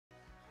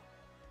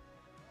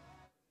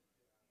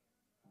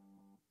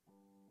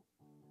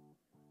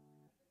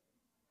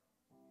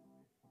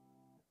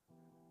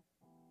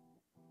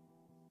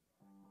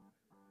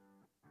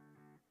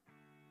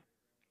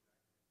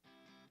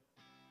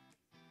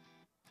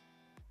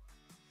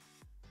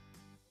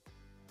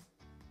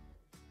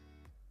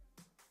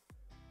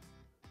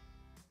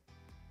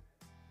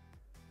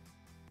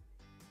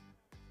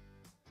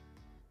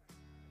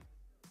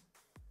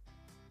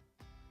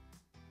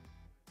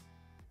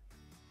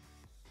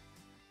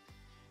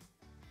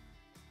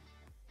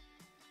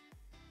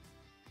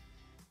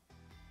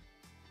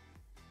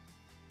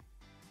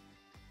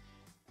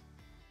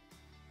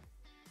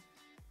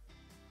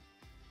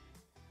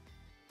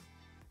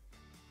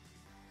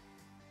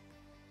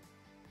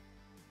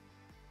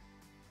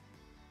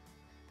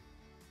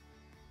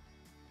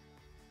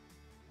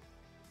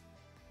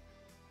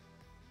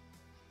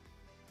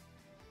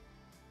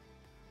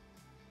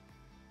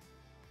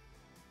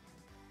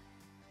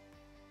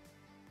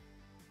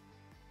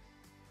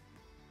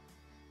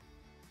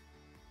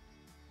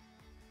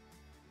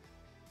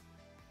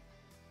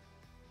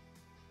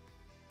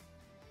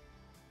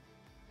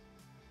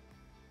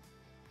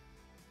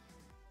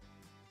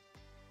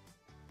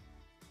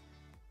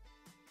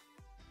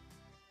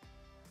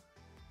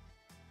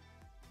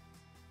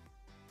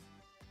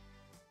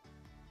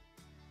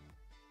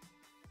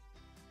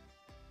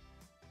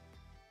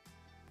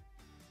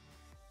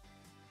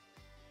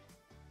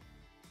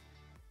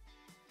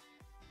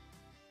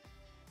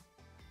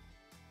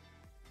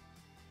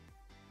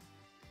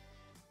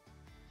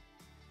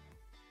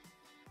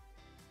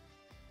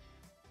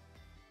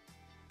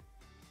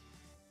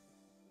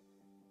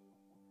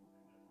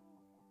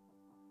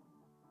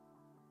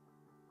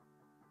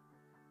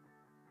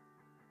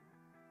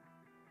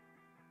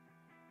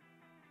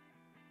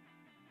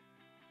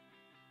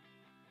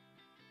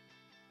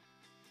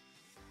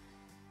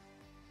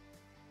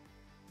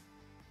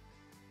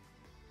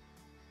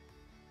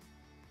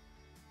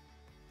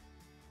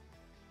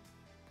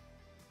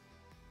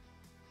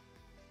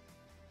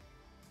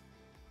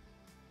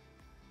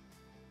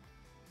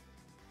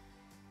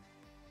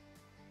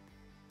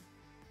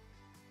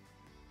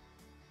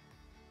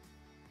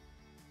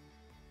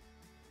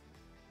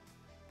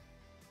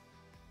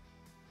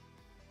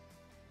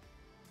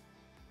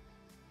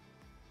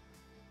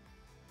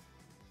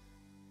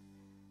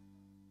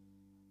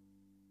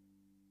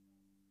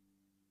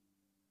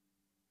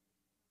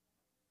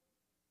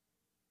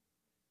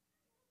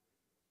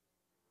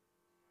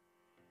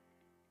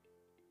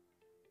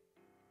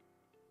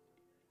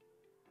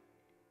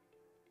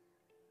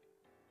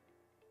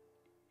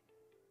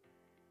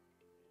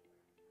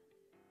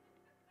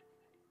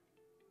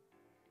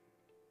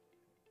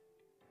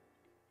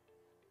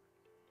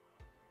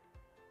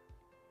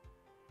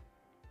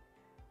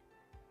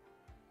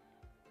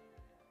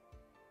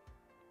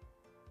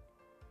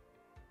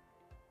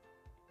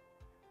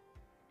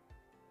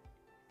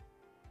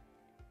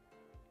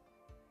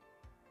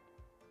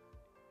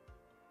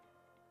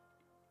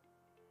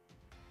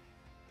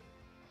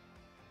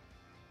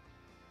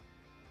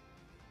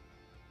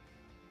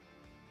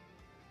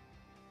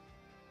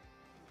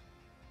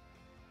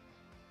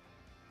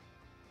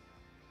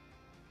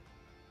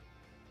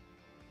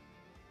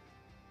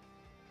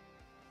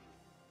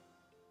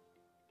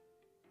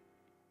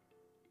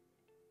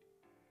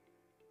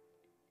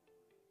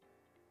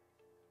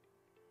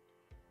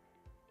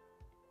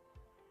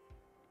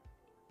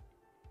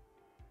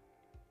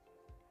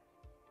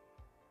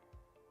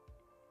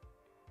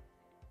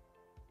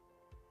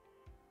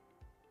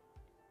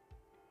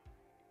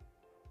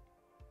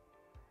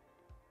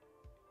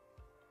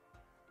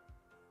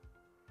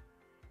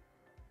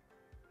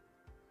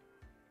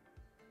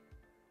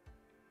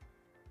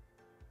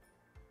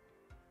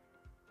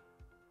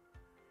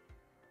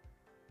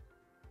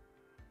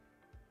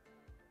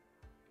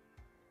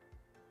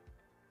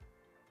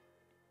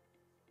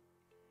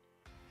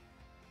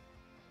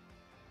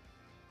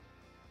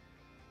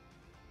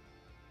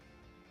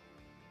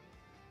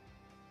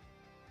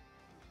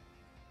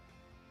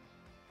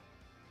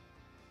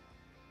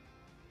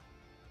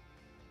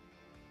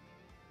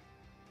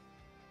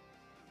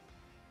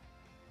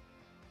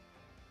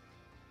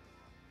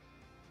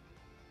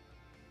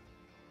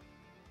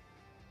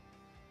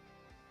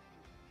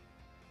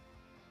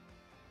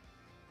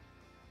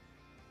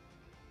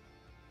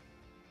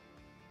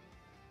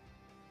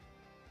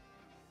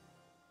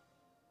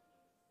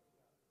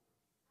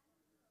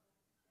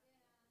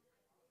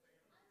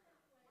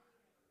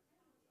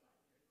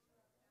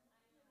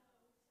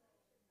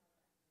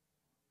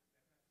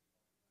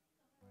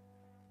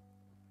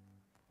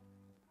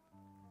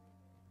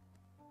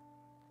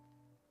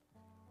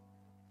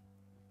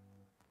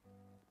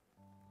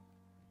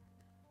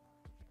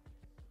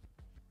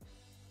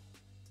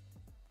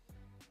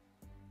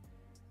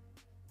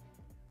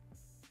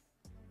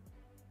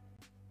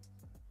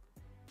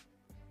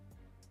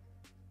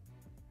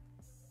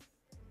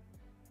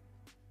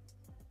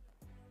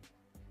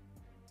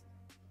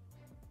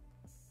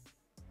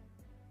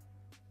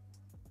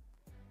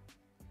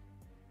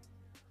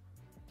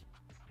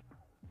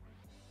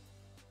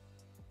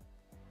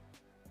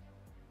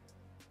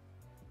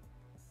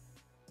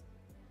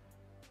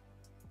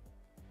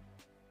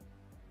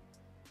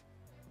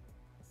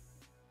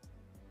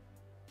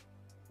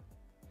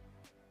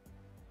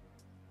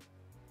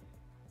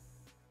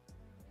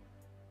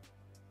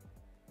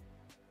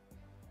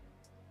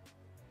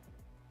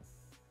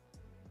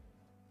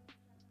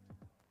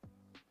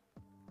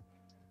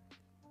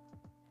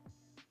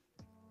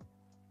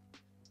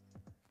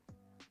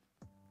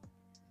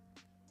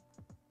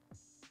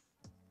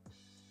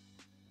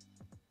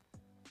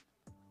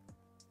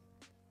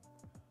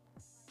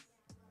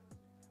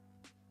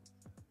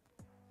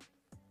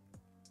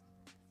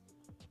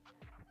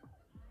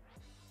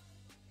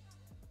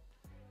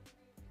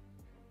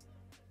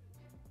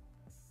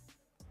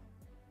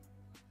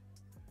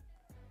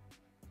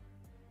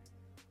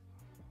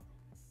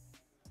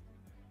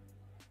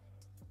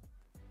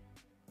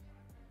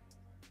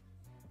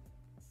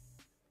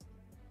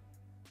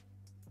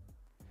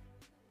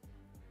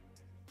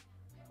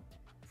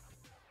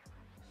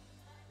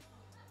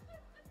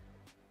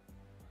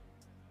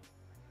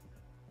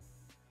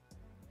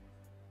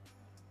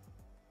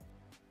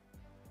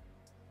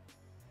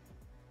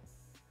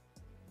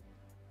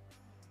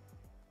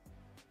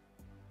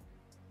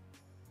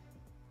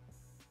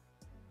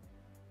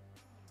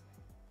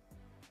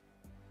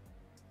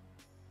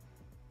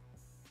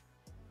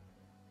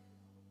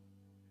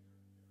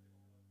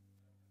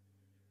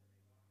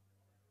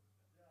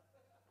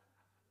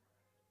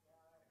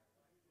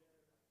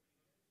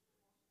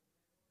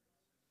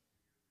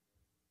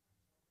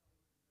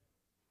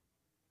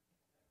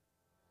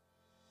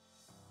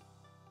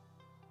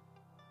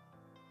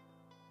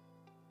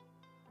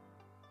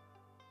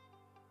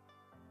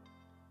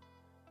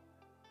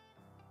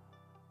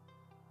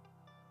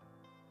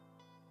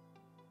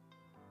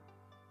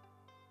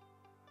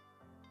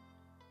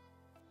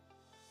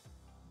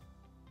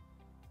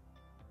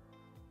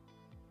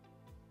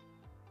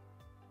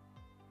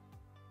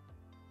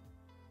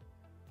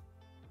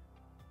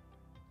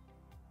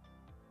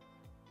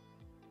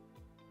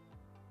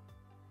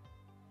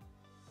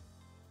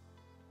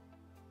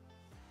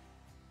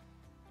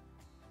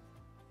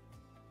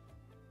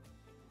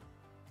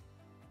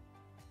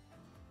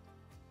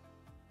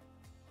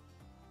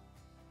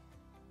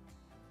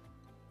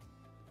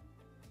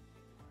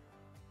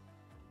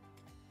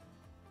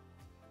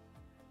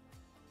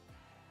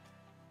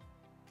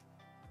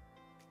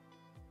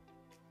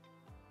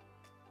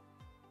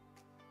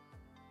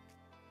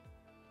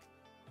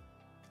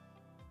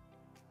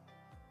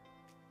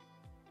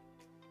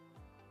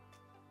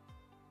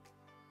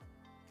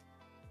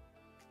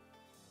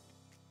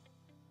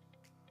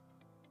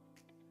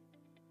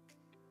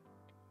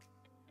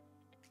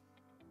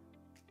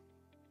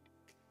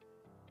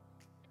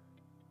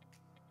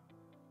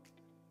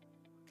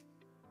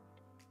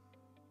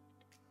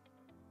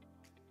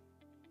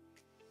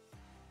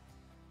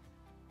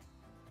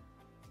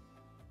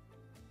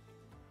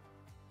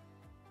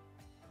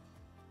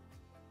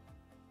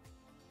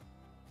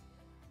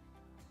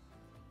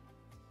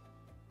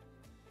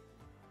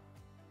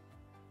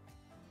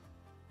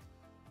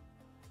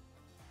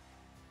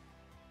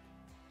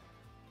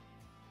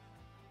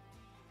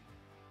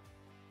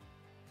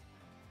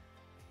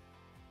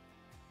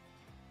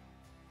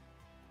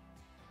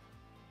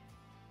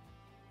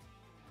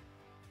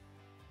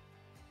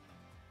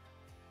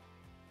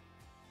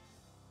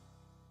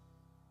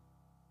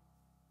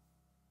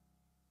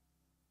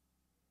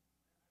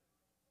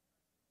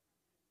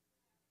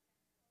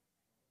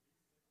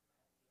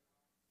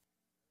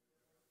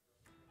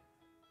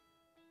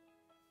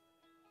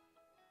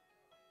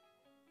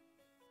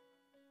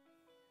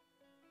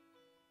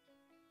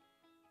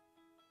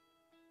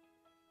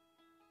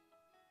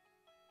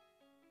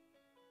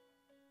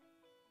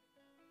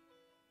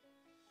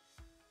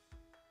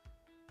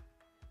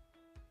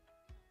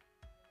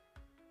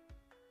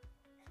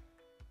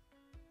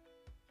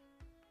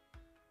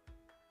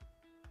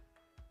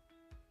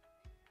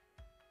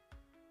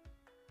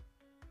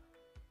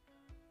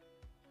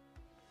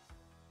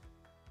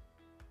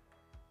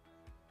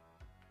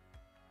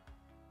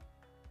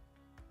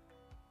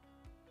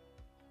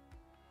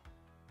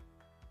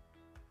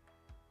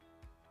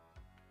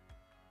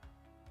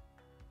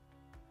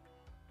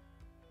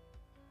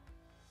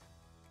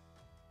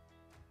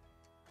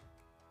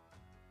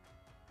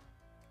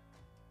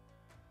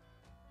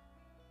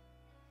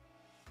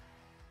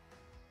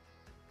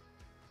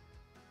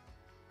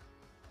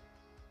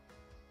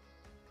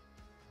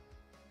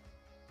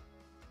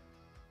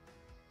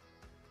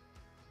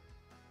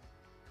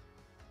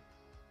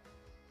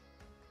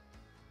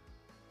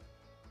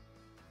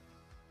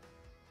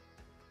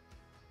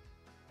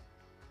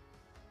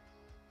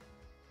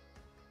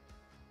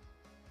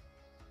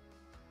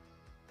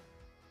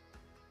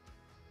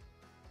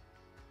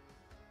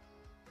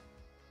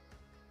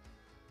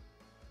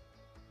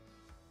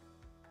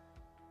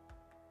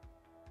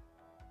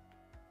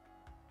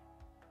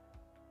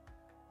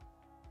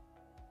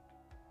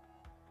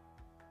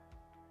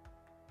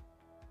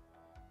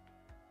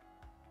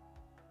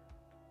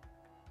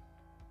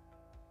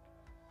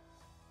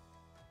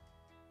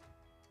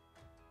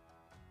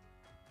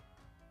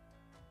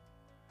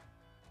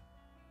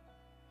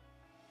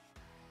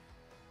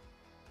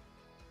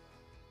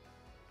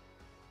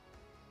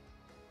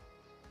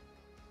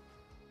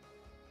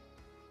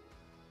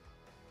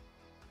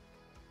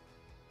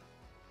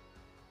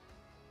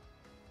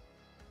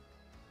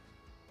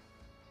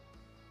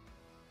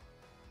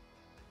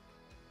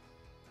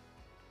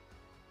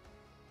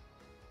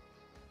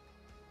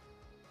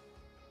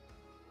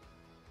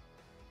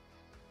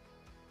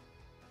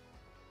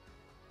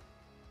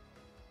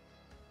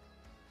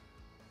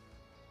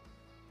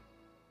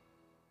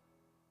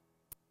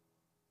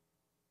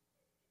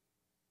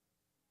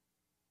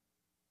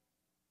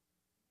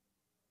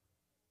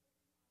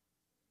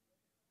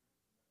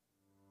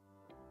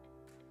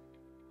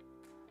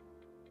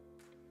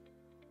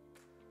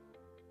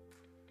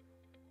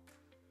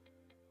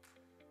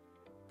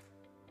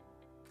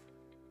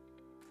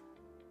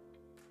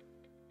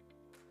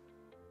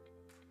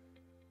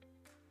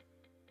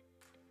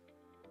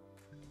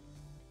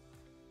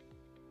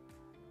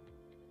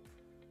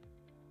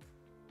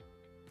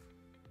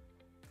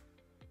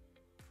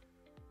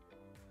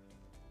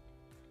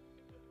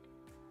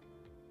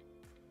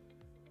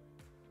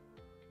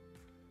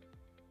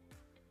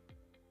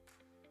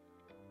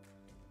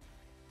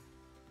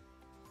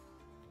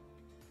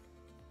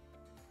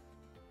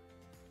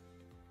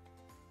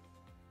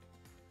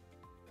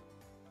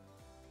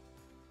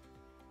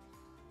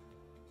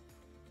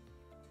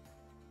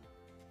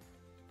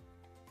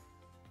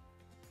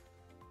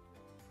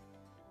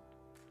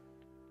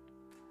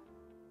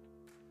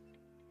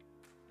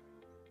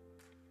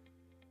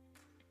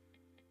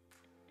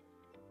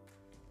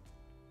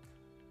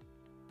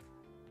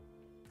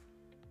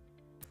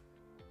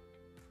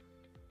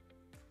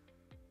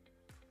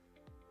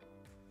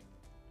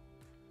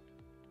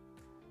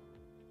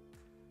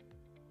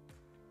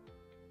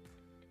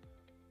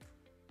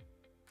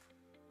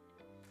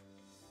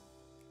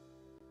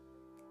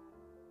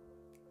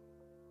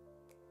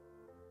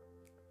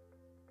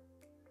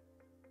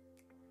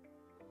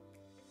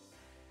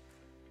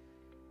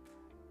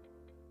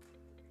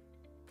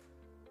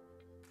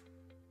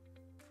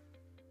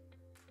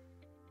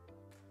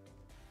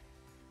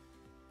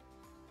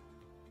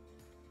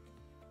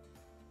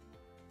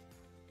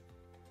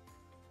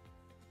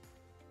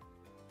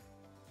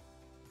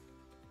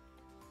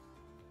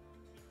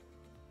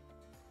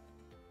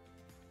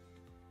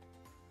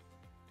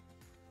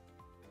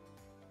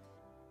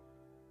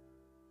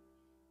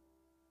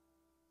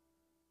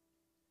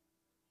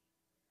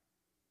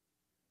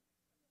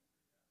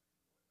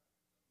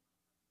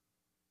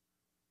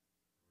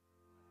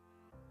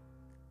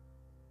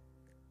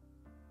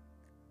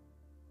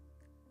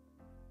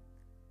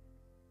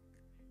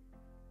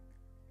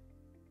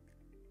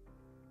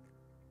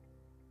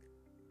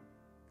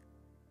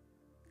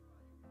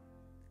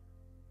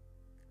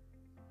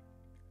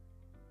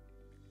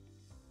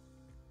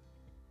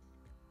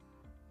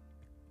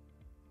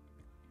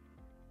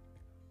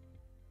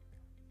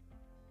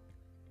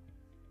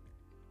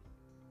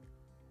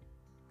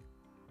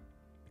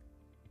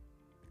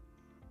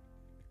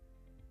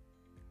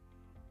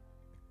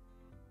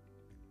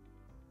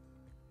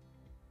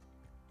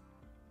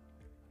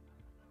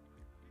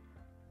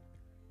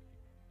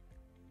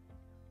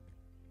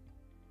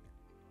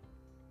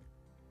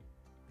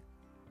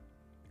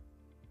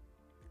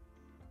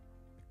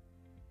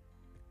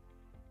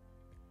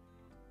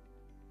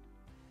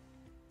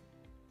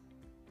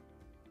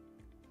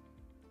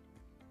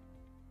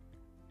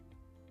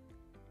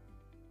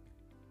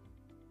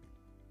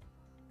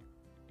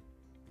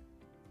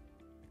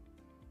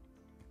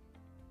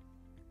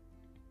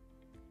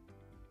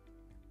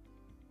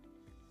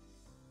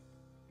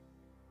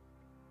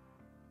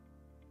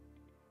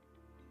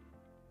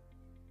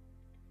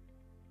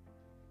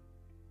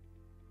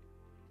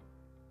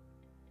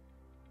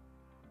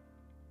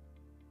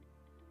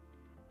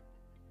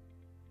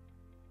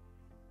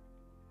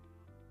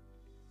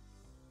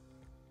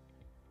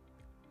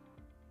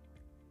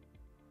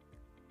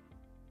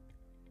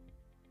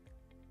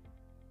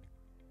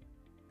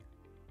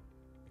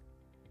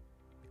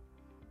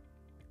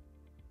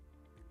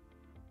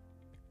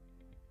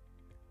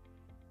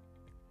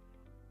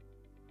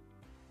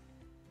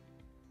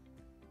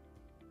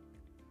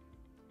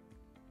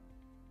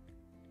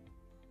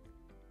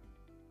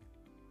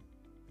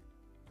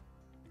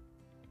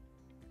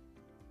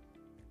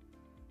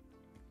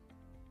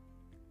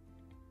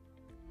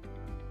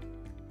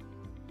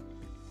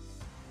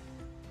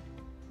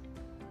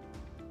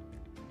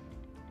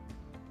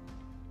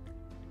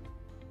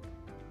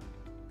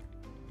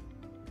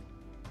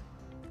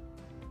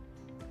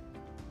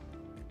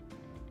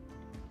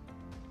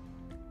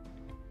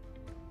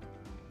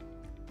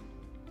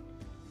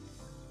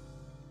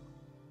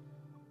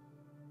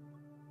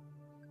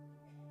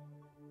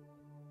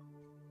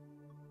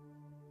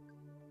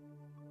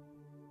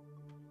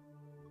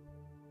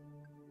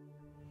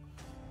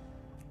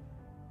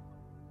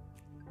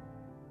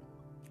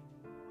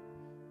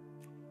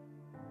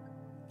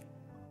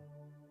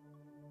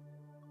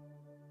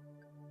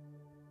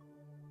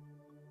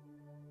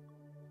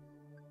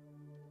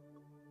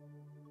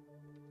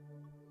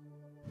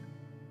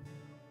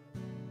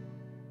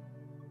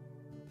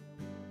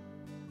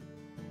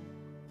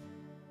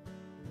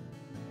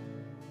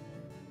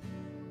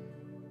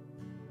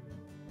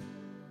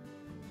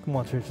Come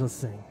on, church, let's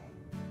sing.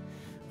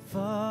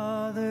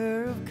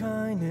 Father of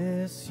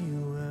kindness,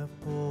 you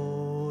have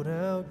poured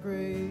out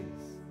grace.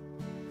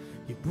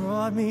 You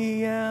brought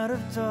me out of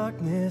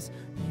darkness.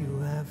 You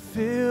have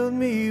filled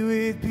me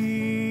with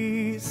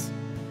peace.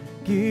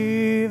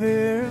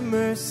 Giver of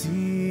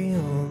mercy,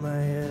 all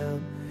my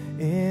help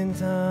in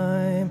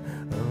time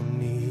of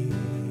need.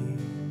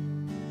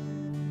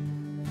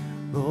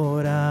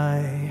 Lord,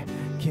 I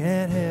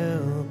can't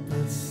help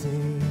but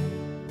sing.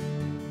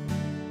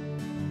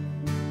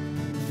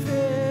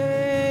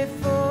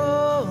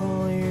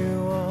 Faithful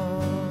you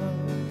are,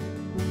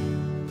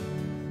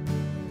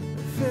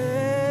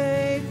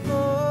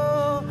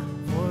 faithful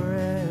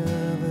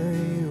forever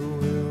you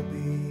will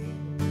be.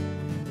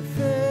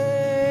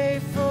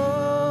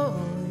 Faithful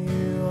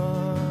you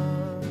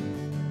are,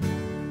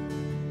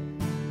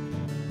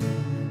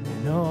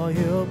 and all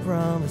your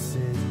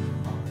promises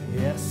are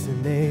yes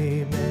and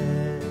amen.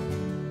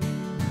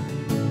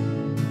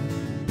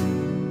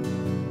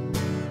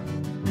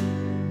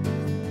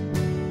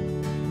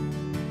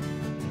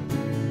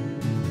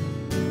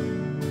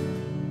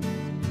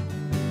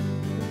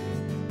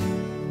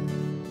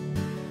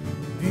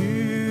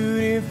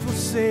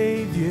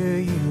 Savior,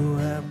 you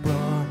have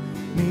brought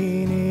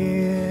me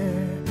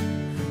near.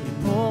 You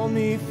pulled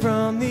me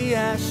from the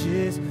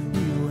ashes.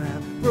 You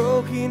have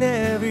broken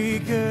every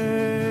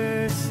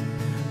curse.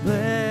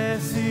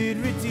 Blessed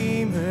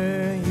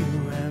Redeemer,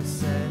 you have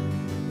set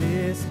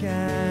this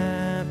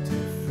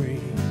captive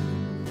free.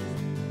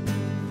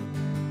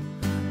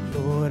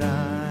 Lord,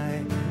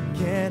 I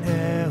can't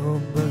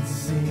help but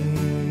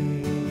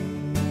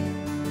sing.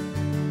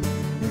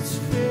 It's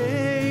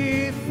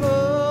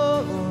faithful.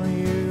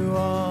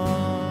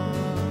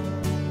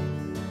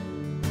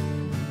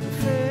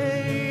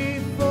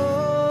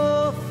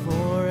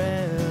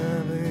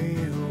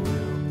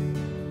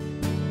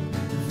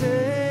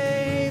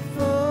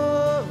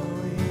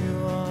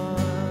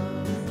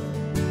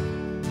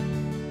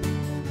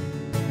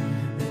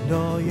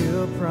 All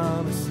your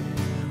promises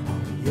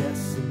are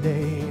yes and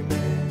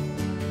amen.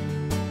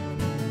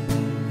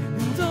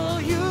 And all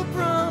your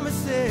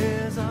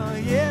promises are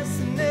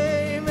yes and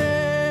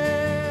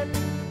amen.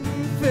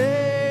 And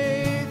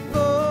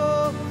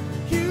faithful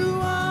you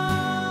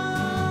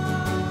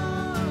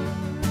are,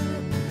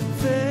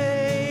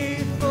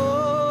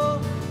 faithful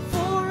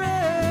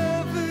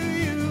forever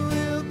you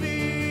will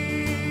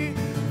be.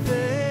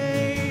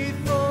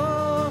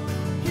 Faithful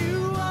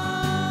you are.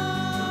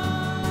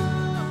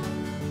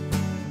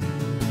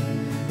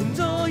 And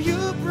all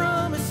your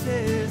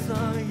promises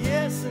are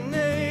yes and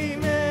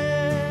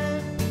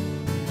amen.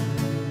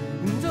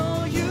 And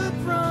all your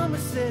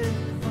promises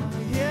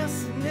are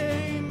yes and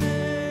amen.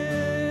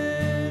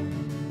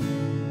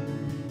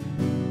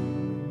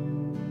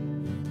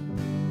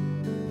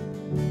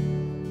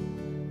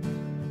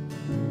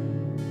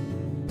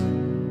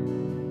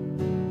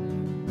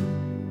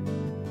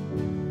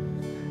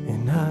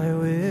 And I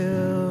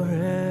will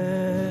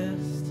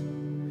rest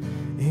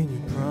in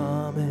your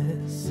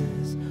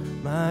promises.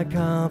 My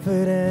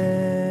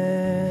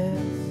confidence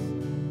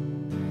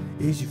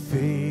is your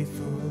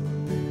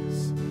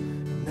faithfulness,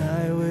 and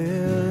I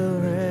will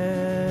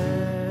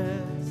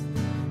rest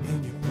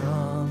in your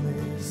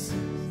promises.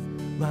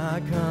 My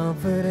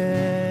confidence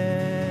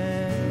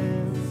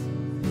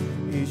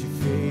is your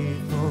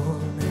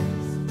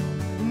faithfulness,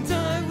 and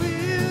I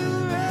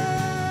will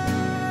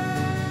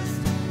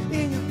rest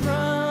in your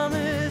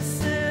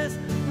promises.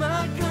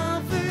 My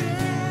confidence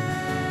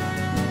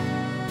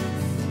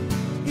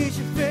is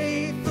your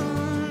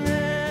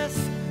faithfulness,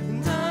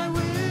 and I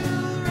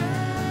will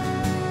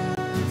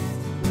rest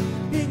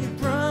in your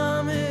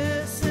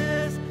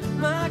promises.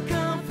 My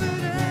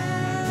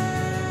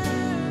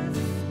confidence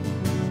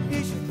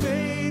is your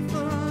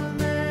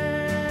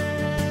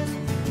faithfulness.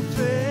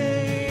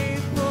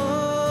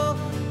 Faithful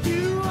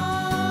you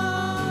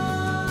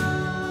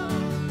are,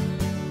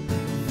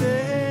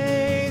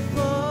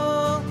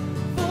 faithful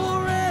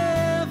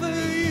forever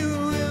you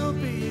will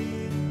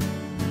be.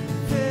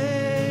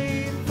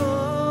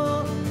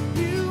 Faithful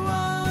you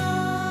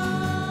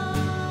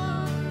are,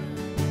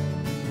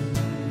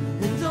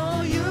 and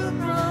all your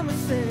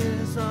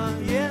promises are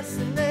yes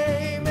and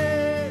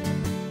amen.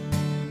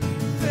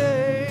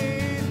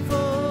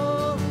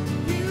 Faithful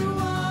you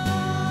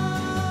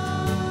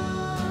are,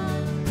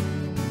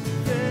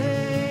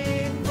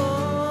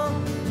 faithful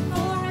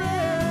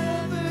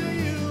forever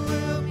you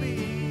will be.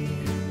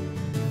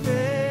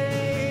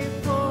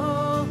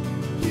 Faithful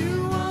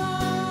you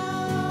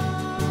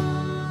are,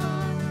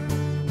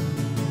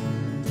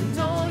 and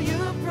all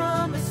your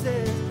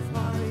promises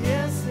are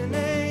yes and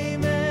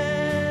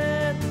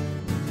amen.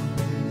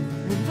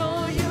 And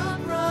all your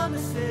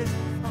promises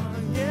are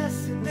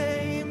yes and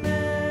amen.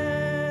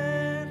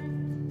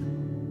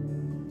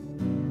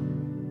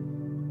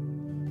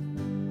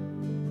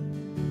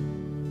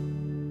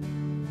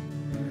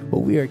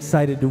 Well, we are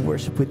excited to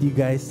worship with you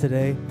guys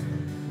today.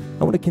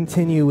 I want to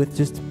continue with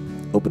just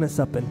open us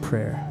up in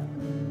prayer.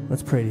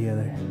 Let's pray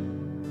together.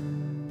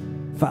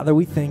 Father,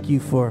 we thank you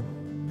for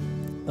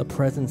a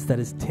presence that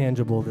is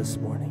tangible this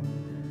morning.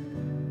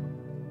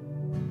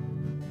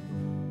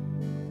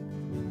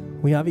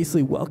 We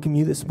obviously welcome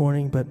you this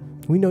morning, but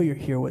we know you're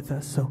here with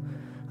us. So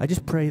I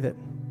just pray that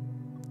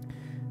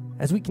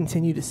as we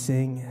continue to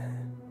sing,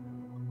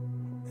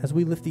 as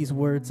we lift these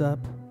words up,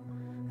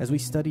 as we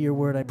study your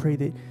word, I pray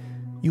that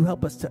you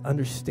help us to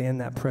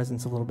understand that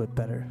presence a little bit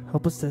better.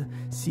 Help us to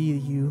see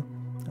that you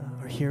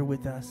are here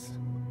with us,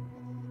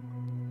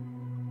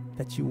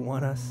 that you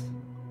want us,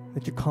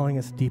 that you're calling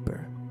us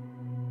deeper.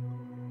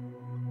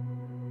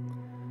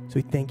 So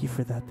we thank you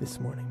for that this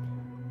morning.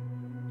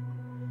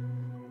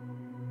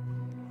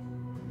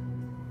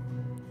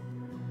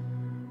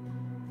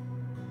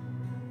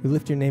 We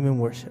lift your name in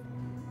worship.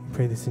 We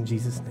pray this in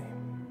Jesus' name.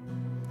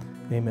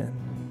 Amen.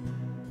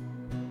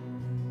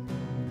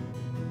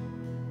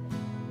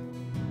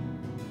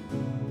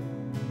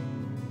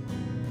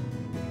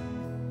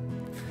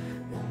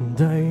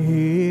 And I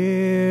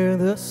hear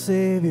the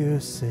Savior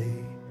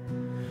say,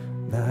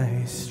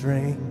 thy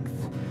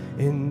strength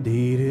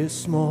indeed is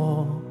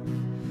small.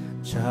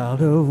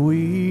 Child of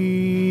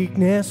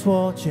weakness,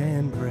 watch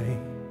and pray.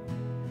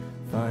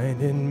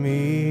 Find in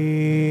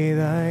me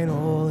thine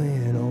all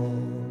in all.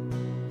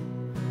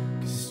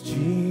 'Cause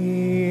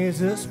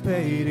Jesus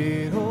paid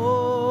it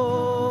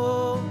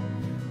all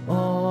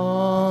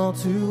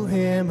to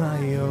him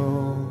I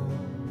owe.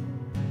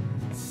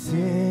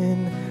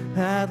 Sin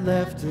had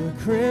left a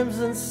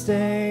crimson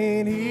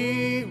stain,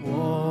 he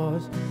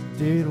was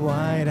did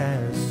white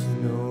as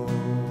snow.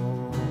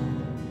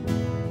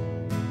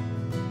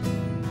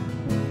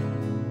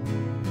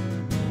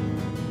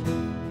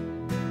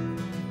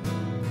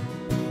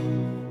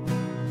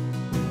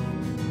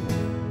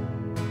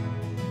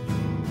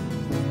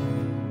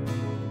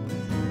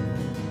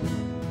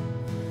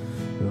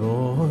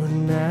 Lord,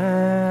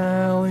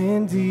 now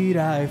indeed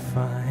I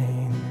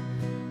find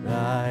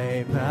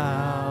thy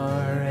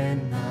power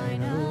and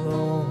thine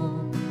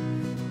alone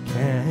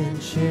can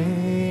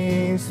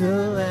change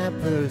the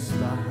leper's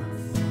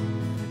spots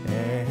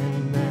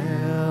and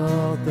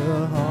melt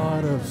the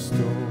heart of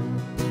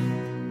stone.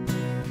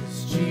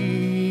 'Cause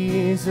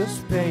Jesus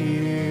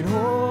paid it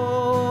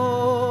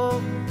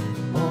all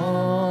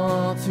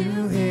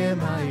to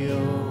him I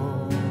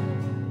owe.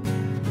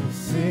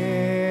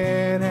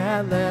 Sin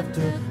had left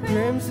a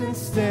crimson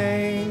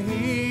stain,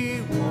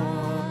 he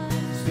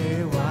washed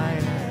it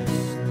white as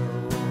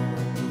snow.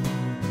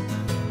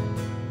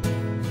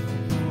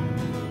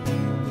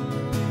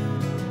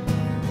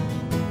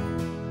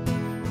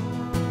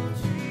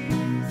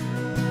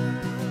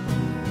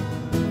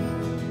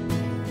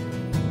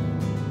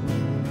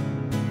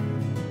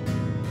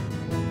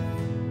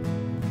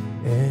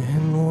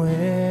 And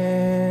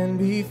when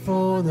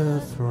before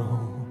the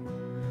throne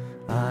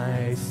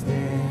I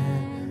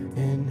stand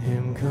in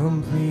him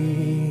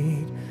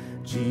complete,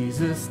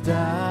 Jesus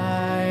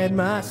died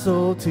my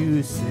soul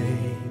to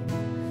save.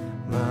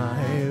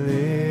 My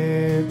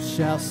lips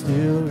shall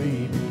still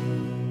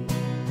repeat,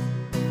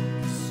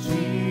 'cause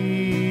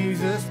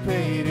Jesus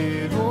paid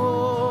it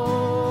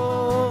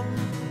all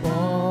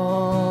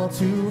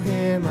to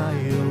him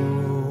I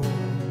owe.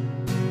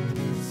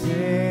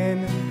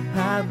 Sin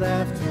had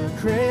left a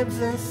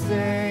crimson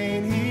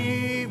stain,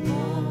 he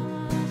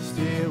washed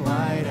it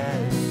white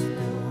as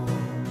snow.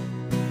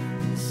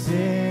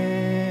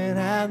 Sin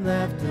had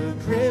left a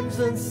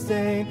crimson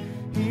stain,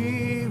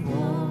 he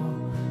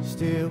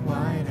washed it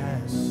white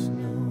as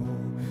snow.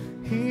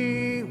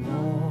 He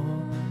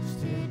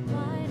washed it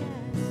white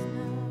as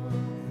snow.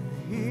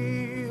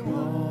 He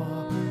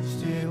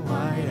washed it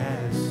white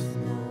as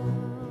snow.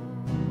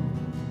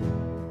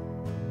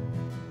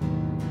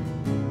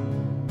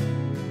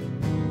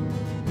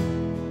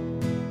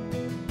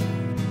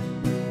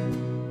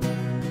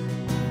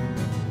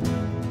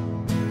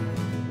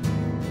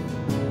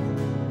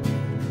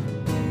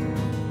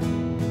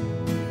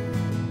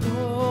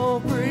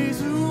 Oh, praise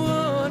the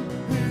one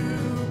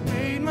who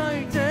paid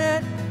my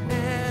debt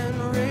and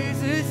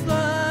raised his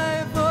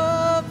life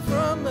up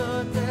from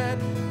the dead.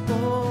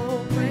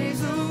 Oh,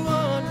 praise the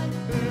one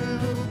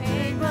who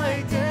paid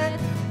my debt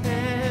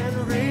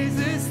and raised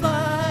his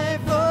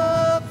life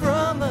up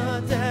from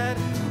the dead.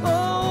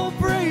 Oh,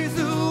 praise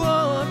the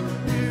one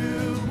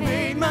who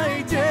paid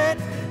my debt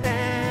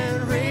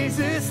and raised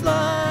his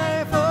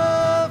life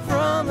up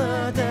from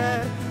the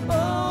dead.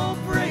 Oh,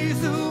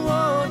 praise the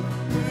one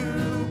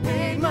who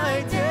paid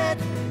my debt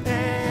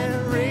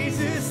and raised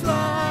his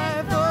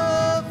life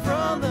up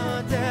from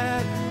the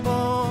dead.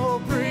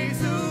 Oh, praise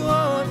the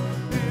one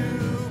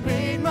who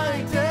paid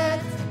my debt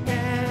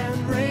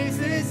and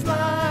raised his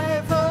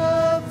life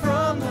up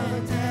from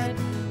the dead.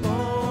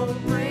 Oh,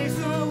 praise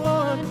the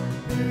one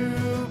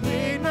who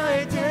paid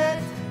my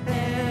debt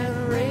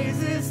and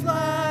raised his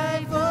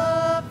life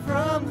up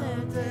from the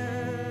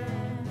dead.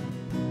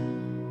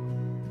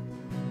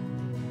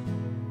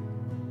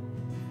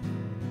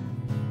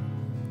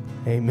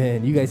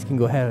 Amen. You guys can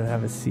go ahead and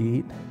have a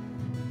seat.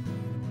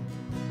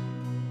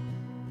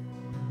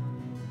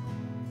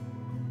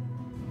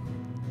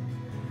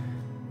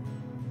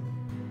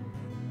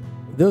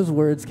 Those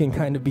words can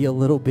kind of be a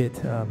little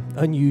bit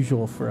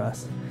unusual for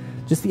us.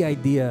 Just the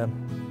idea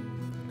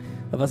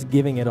of us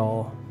giving it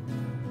all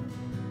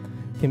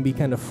can be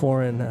kind of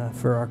foreign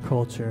for our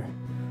culture.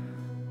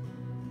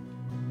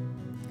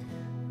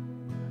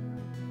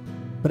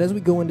 But as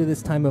we go into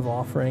this time of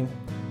offering,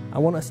 I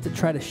want us to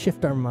try to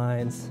shift our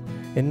minds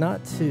and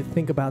not to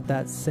think about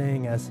that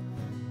saying as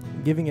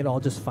giving it all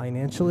just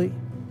financially,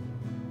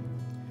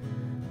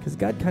 because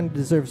God kind of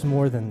deserves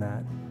more than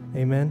that.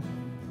 Amen?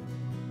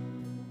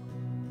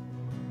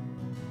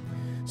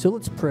 So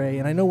let's pray,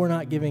 and I know we're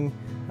not giving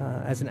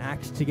as an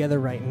act together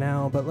right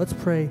now, but let's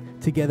pray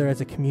together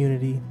as a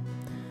community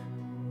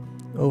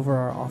over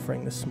our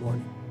offering this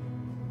morning.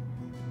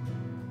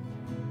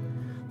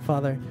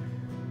 Father,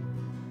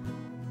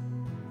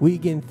 we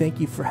again thank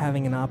you for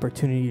having an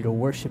opportunity to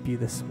worship you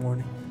this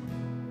morning.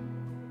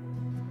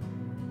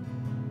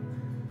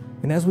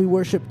 And as we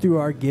worship through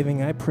our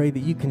giving, I pray that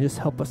you can just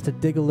help us to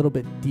dig a little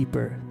bit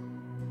deeper.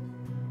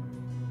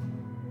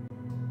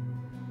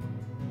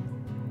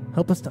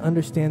 Help us to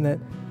understand that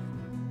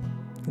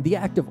the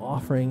act of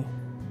offering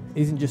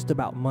isn't just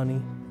about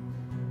money.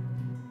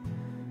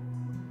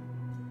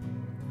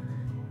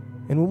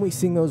 And when we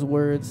sing those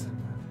words,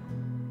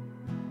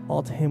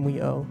 all to him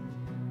we owe,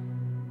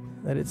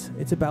 that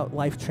it's about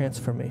life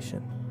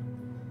transformation.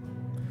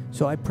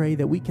 So I pray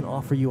that we can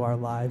offer you our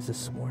lives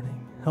this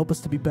morning. Help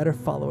us to be better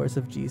followers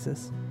of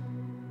Jesus.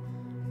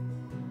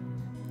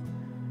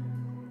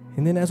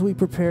 And then as we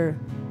prepare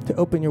to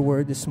open your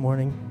word this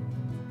morning,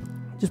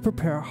 just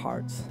prepare our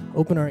hearts,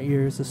 open our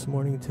ears this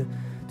morning to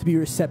be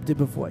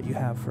receptive of what you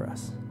have for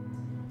us.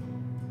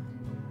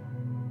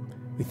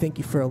 We thank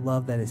you for a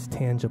love that is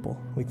tangible.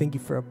 We thank you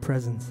for a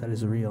presence that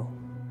is real.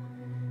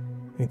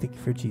 We thank you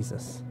for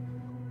Jesus.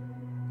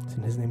 It's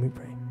in his name we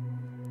pray.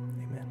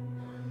 Amen.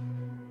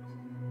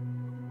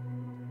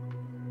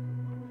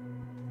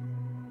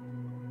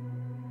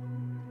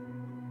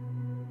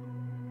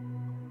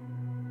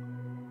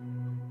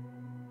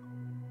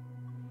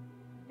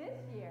 This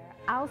year,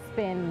 I'll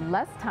spend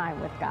less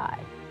time with God.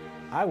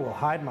 I will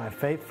hide my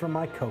faith from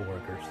my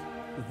coworkers.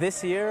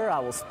 This year, I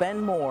will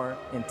spend more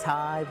and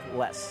tithe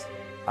less.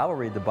 I will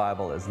read the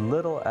Bible as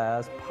little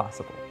as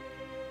possible.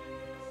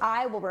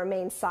 I will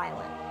remain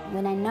silent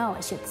when I know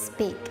I should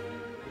speak.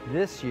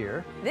 This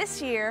year,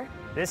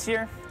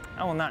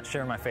 I will not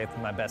share my faith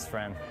with my best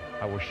friend.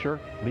 I will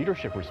shirk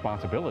leadership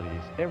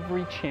responsibilities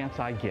every chance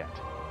I get.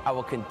 I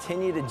will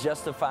continue to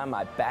justify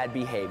my bad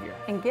behavior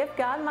and give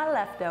God my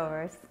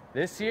leftovers.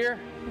 This year,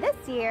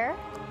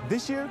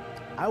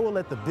 I will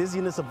let the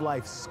busyness of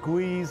life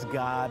squeeze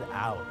God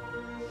out.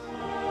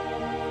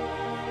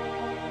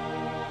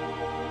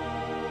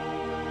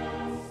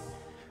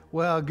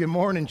 Well, good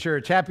morning,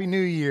 church. Happy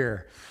New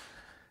Year.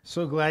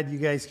 So glad you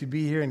guys could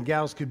be here and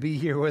gals could be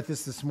here with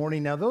us this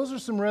morning. Now, those are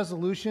some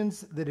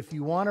resolutions that if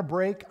you want to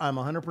break, I'm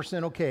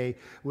 100% okay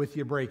with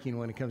you breaking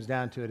when it comes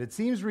down to it. It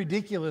seems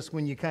ridiculous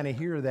when you kind of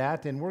hear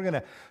that, and we're going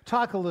to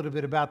talk a little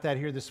bit about that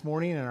here this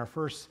morning in our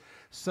first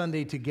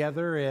Sunday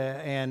together,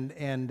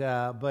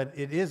 but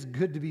it is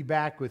good to be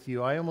back with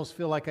you. I almost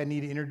feel like I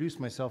need to introduce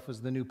myself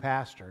as the new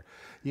pastor.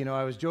 You know,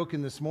 I was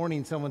joking this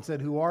morning, someone said,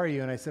 "Who are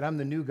you?" And I said, "I'm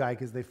the new guy,"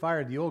 because they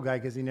fired the old guy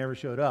because he never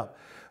showed up.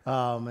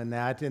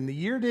 And the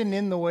year didn't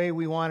end the way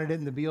we wanted it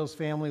in the Beals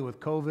family with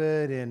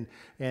COVID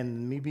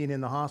and me being in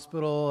the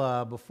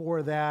hospital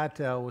before that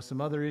with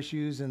some other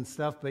issues and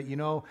stuff. But, you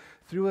know,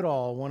 through it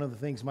all, one of the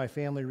things my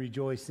family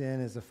rejoiced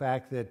in is the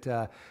fact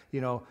that,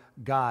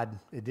 God,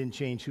 it didn't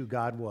change who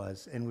God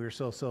was. And we were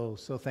so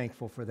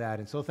thankful for that.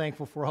 And so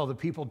thankful for all the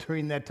people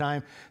during that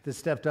time that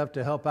stepped up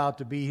to help out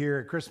to be here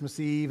at Christmas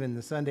Eve and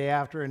the Sunday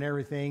after and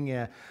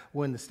everything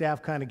when the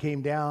staff kind of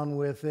came down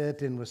with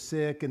it and was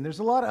sick. And there's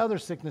a lot of other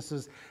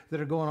sicknesses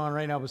that are going on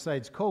right now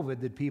besides COVID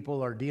that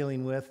people are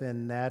dealing with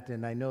and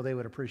I know they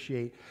would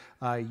appreciate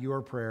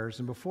your prayers.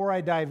 And before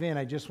I dive in,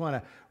 I just want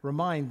to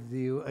remind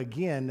you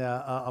again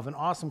of an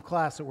awesome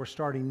class that we're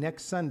starting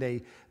next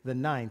Sunday, the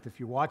 9th. If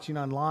you're watching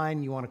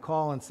online, you want to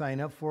call and sign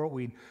up for it,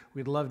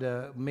 we'd love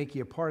to make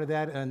you a part of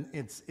that. And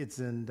it's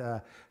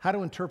in how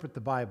to interpret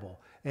the Bible.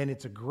 And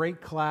it's a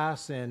great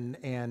class, and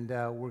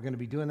we're going to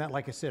be doing that,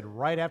 like I said,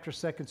 right after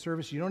second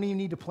service. You don't even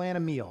need to plan a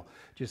meal.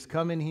 Just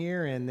come in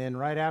here, and then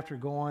right after,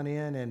 go on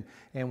in,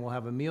 and we'll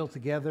have a meal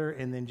together.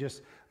 And then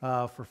just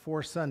for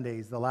 4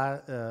 Sundays,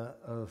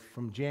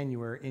 from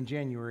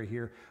January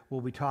here,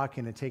 we'll be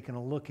talking and taking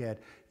a look at,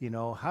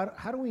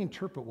 how do we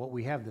interpret what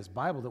we have, this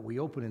Bible that we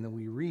open and that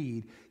we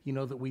read,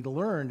 that we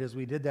learned as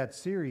we did that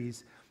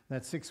series,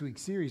 that 6-week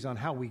series on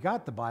how we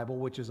got the Bible,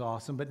 which is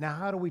awesome. But now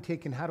how do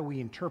we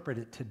interpret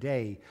it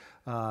today?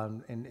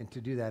 And to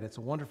do that, it's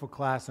a wonderful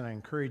class, and I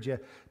encourage you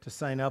to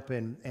sign up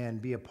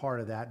and be a part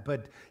of that.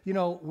 But,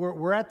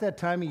 we're at that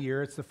time of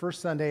year. It's the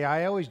first Sunday.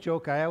 I always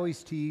joke, I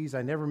always tease,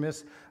 I never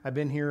miss. I've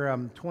been here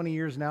 20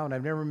 years now, and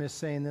I've never missed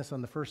saying this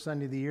on the first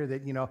Sunday of the year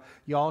that,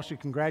 you all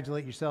should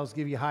congratulate yourselves,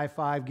 give you a high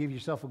five, give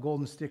yourself a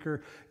golden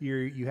sticker.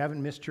 You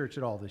haven't missed church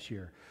at all this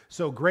year.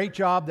 So great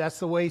job. That's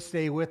the way.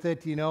 Stay with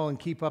it, and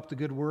keep up the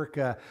good work,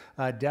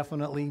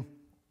 definitely.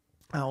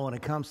 When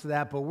it comes to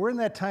that, but we're in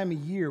that time of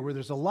year where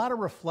there's a lot of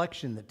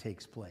reflection that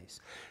takes place.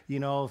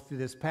 through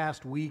this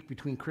past week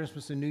between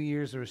Christmas and New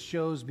Year's, there was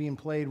shows being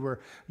played where,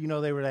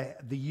 they were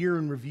the year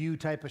in review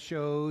type of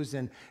shows,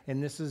 and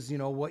this is,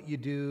 what you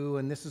do,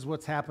 and this is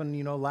what's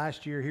happened,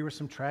 last year. Here were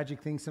some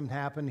tragic things that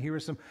happened. Here were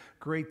some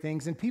great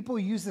things. And people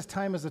use this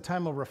time as a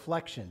time of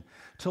reflection,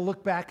 to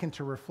look back and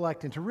to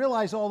reflect and to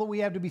realize all that we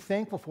have to be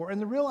thankful for and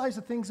to realize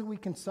the things that we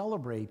can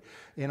celebrate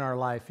in our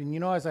life.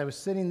 And, as I was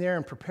sitting there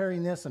and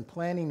preparing this and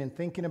planning and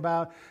thinking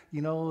about,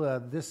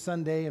 this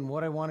Sunday and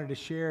what I wanted to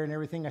share and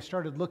everything, I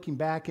started looking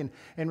back and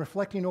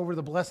reflecting over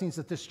the blessings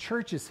that this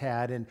church has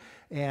had.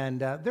 And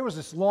there was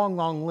this long,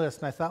 long list.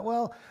 And I thought,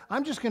 well,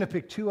 I'm just going to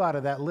pick two out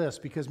of that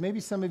list because maybe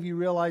some of you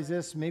realize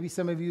this. Maybe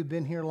some of you have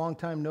been here a long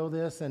time know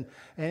this.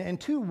 And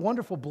two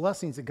wonderful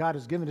blessings that God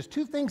has given us.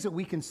 Two things that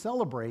we can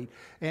celebrate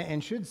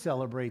and should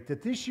celebrate.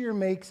 That this year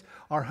makes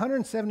our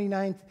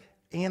 179th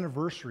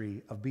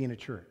anniversary of being a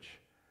church.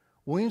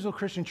 Williamsville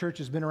Christian Church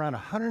has been around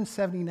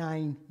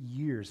 179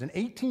 years. In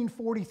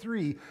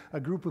 1843, a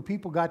group of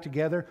people got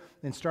together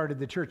and started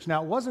the church.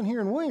 Now, it wasn't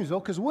here in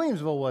Williamsville because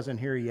Williamsville wasn't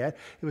here yet.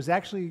 It was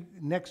actually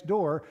next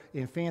door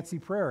in Fancy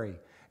Prairie.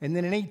 And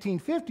then in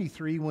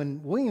 1853,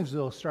 when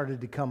Williamsville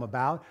started to come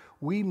about,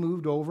 we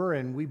moved over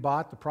and we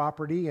bought the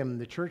property,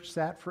 and the church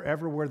sat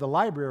forever where the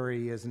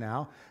library is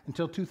now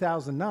until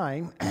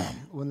 2009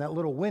 when that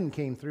little wind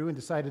came through and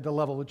decided to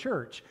level the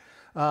church.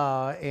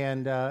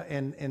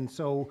 And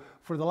so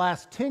for the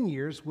last 10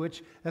 years,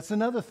 which that's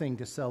another thing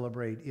to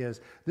celebrate,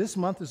 is this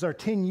month is our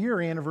 10-year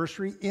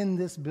anniversary in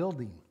this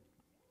building.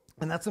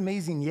 And that's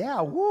amazing.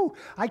 Yeah, woo!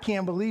 I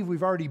can't believe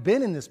we've already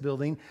been in this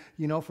building,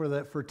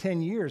 for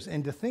 10 years.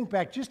 And to think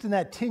back just in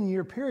that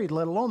 10-year period,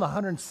 let alone the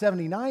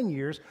 179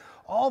 years,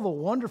 all the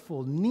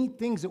wonderful, neat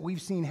things that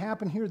we've seen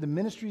happen here, the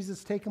ministries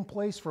that's taken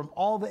place from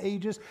all the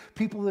ages,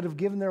 people that have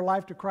given their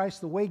life to Christ,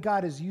 the way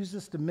God has used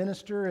us to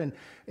minister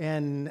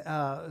and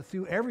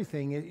through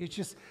everything. It's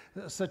just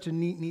such a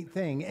neat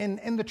thing.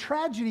 And the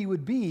tragedy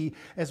would be,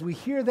 as we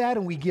hear that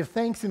and we give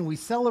thanks and we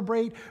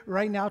celebrate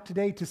right now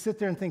today, to sit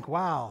there and think,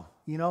 wow,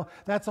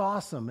 that's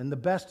awesome, and the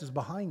best is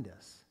behind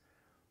us.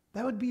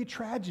 That would be a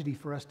tragedy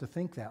for us to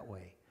think that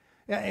way.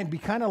 And be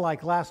kind of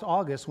like last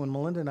August when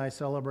Melinda and I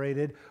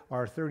celebrated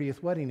our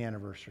 30th wedding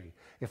anniversary.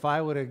 If I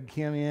would have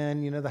come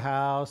in, the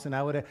house, and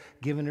I would have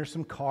given her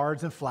some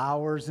cards and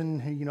flowers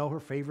and, her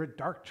favorite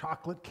dark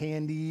chocolate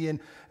candy and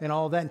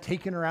all that, and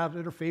taken her out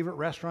at her favorite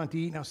restaurant to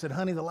eat, and I said,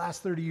 honey, the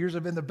last 30 years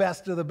have been the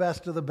best of the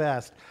best of the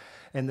best.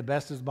 And the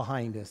best is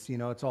behind us.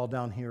 It's all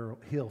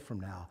downhill from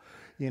now.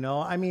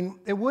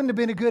 It wouldn't have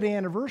been a good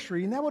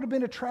anniversary, and that would have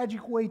been a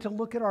tragic way to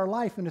look at our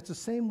life, and it's the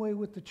same way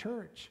with the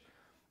church.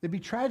 It'd be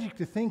tragic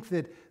to think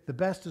that the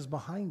best is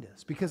behind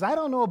us, because I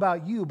don't know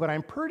about you, but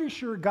I'm pretty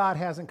sure God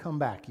hasn't come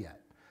back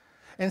yet.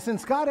 And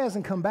since God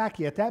hasn't come back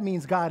yet, that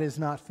means God is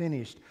not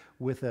finished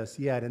with us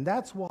yet. And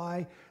that's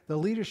why the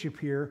leadership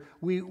here,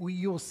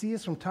 you'll see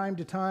us from time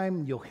to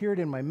time. You'll hear it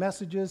in my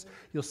messages.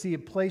 You'll see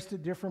it placed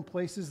at different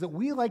places, that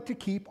we like to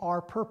keep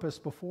our purpose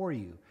before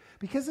you,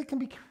 because it can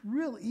be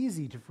real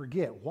easy to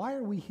forget. Why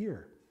are we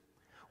here?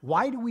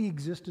 Why do we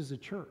exist as a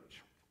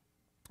church?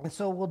 And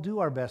so we'll do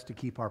our best to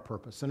keep our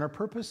purpose. And our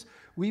purpose,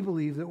 we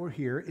believe that we're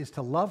here, is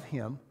to love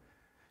Him,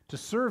 to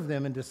serve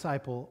them, and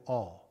disciple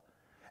all.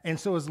 And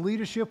so as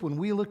leadership, when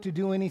we look to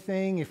do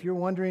anything, if you're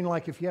wondering,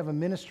 like if you have a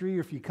ministry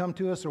or if you come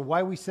to us or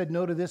why we said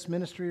no to this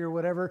ministry or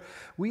whatever,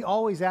 we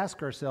always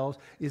ask ourselves,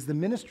 is the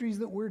ministries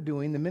that we're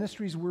doing, the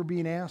ministries we're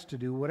being asked to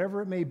do, whatever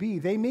it may be,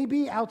 they may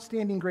be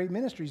outstanding, great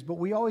ministries, but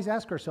we always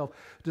ask ourselves,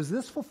 does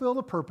this fulfill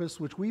the purpose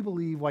which we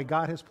believe why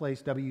God has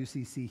placed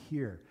WCC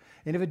here?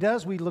 And if it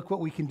does, we look what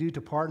we can do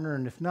to partner,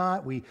 and if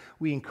not, we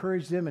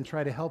encourage them and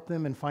try to help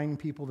them and find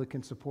people that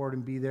can support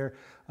and be there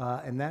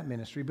in that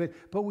ministry.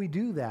 But we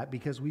do that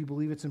because we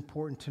believe it's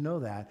important to know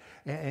that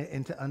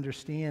and to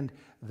understand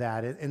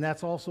that. And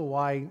that's also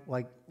why,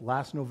 like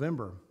last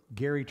November,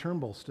 Gary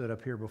Turnbull stood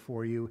up here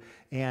before you,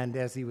 and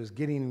as he was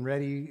getting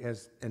ready,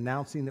 as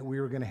announcing that we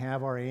were going to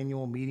have our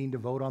annual meeting to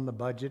vote on the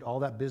budget,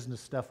 all that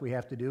business stuff we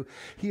have to do,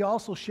 he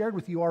also shared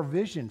with you our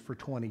vision for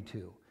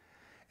 22.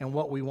 And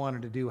what we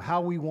wanted to do,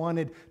 how we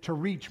wanted to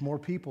reach more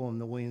people in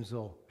the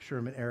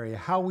Williamsville-Sherman area,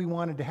 how we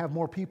wanted to have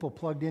more people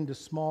plugged into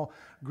small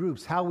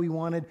groups, how we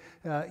wanted,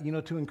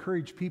 to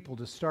encourage people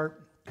to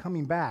start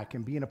coming back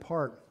and being a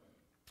part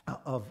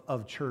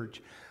of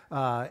church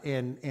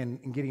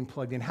and getting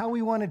plugged in, how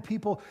we wanted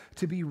people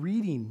to be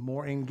reading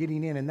more and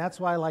getting in. And that's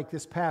why, like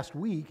this past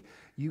week,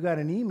 you got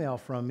an email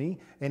from me,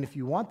 and if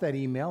you want that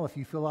email, if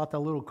you fill out the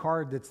little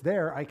card that's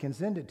there, I can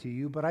send it to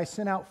you. But I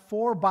sent out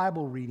 4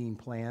 Bible reading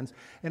plans,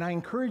 and I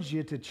encourage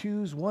you to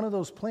choose one of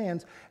those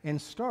plans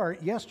and start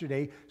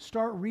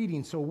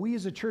reading, so we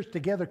as a church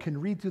together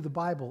can read through the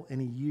Bible in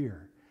a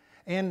year.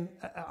 And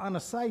on a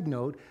side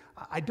note,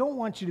 I don't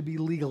want you to be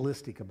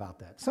legalistic about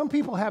that. Some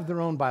people have their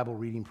own Bible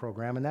reading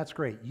program, and that's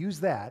great. Use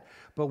that.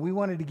 But we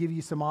wanted to give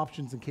you some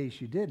options in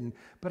case you didn't.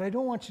 But I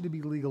don't want you to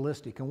be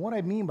legalistic. And what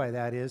I mean by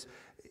that is,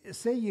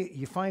 say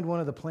you find one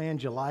of the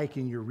plans you like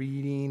and you're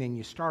reading and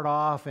you start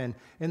off, and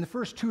the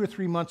first 2 or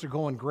 3 months are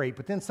going great,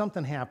 but then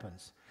something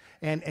happens.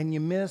 And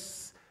you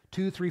miss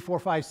 2, 3, 4,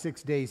 5,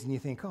 6 days, and you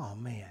think, oh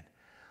man,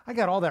 I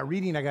got all that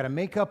reading, I got to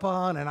makeup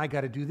on, and I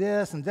got to do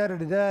this, and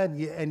da-da-da-da,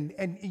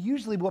 and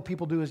usually what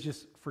people do is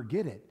just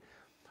forget it.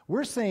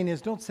 We're saying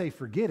is don't say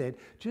forget it,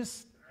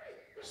 just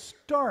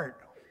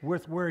start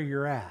with where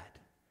you're at.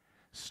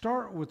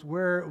 Start with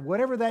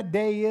whatever that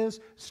day is,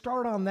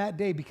 start on that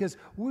day, because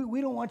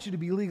we don't want you to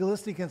be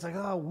legalistic and it's like,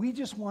 oh, we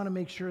just want to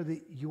make sure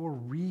that you're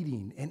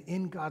reading and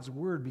in God's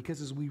Word,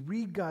 because as we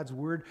read God's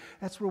Word,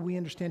 that's where we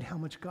understand how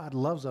much God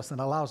loves us and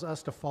allows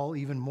us to fall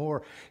even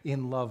more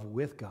in love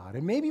with God.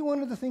 And maybe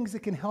one of the things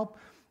that can help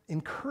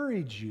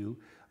encourage you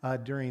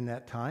during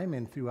that time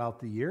and throughout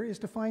the year is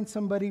to find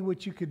somebody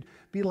which you could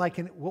be like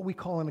what we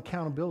call an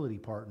accountability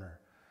partner.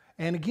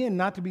 And again,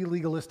 not to be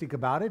legalistic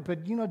about it,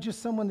 but,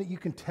 just someone that you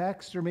can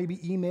text or maybe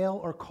email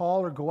or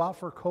call or go out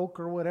for a Coke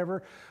or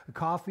whatever, a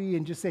coffee,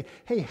 and just say,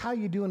 hey, how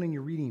you doing in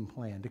your reading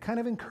plan? To kind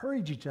of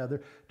encourage each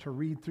other to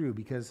read through,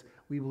 because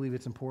we believe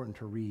it's important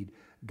to read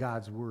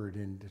God's Word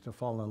and to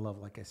fall in love,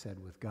 like I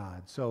said, with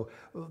God. So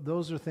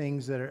those are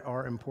things that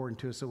are important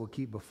to us that we'll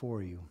keep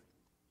before you.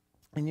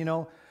 And,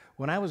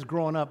 when I was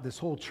growing up, this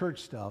whole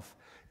church stuff,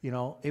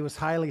 it was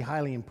highly,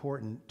 highly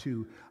important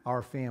to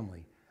our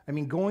family. I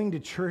mean, going to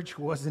church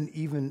wasn't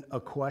even a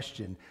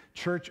question.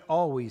 Church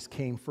always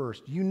came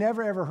first. You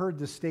never ever heard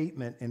the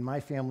statement in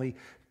my family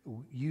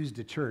used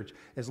at church,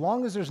 as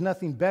long as there's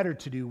nothing better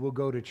to do, we'll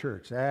go to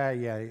church.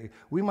 Yeah,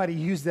 we might have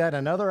used that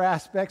in other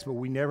aspects, but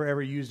we never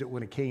ever used it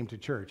when it came to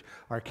church.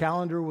 Our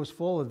calendar was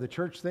full of the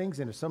church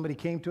things, and if somebody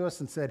came to us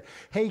and said,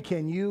 hey,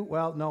 can you?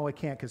 Well, no, I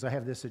can't because I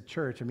have this at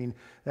church. I mean,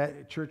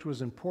 that church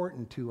was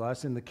important to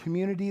us. In the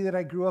community that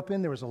I grew up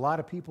in, there was a lot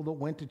of people that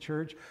went to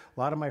church. A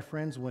lot of my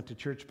friends went to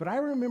church, but I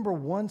remember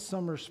one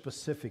summer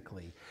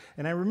specifically,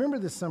 and I remember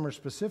this summer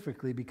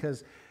specifically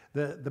because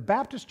the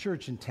Baptist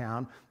church in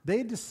town,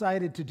 they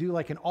decided to do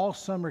like an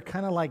all-summer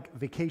kind of like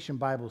vacation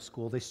Bible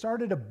school. They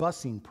started a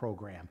busing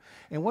program.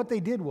 And what they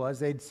did was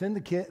they'd send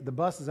the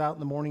buses out in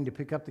the morning to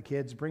pick up the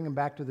kids, bring them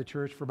back to the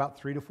church for about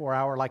 3 to 4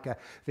 hours, like a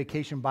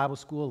vacation Bible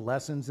school,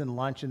 lessons and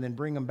lunch, and then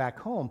bring them back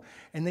home.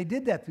 And they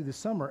did that through the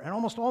summer, and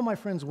almost all my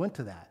friends went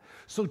to that.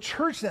 So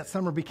church that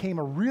summer became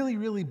a really,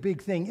 really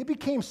big thing. It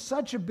became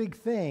such a big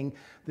thing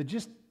that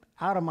just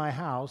out of my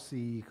house,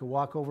 you could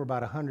walk over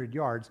about 100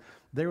 yards,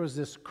 there was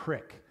this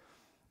creek.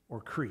 Or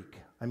creek.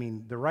 I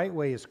mean, the right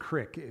way is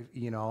crick,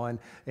 and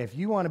if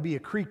you want to be a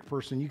creek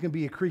person, you can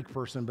be a creek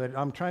person, but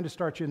I'm trying to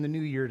start you in the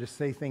new year to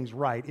say things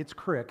right. It's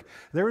crick.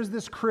 There was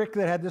this crick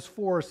that had this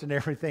forest and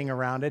everything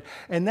around it,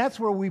 and that's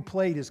where we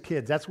played as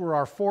kids. That's where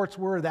our forts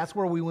were. That's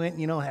where we went,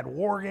 had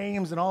war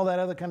games and all that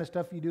other kind of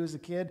stuff you do as a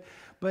kid.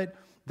 But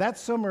that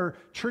summer,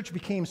 church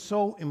became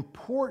so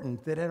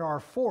important that at our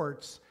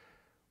forts,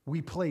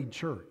 we played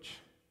church.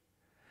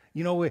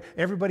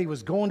 Everybody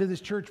was going to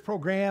this church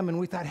program, and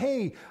we thought,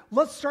 hey,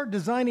 let's start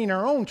designing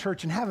our own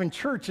church and having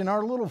church in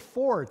our little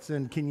forts.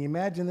 And can you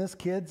imagine this,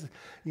 kids,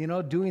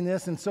 doing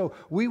this? And so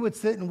we would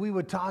sit and we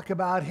would talk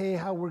about, hey,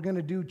 how we're going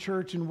to do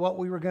church and what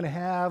we were going to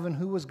have and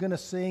who was going to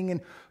sing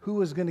and who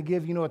was going to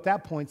give, at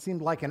that point,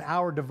 seemed like an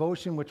hour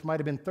devotion, which might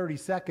have been 30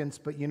 seconds.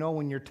 But,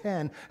 when you're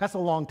 10, that's a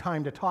long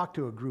time to talk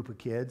to a group of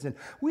kids. And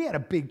we had a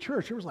big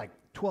church. There was like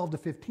 12 to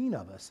 15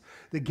 of us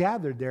that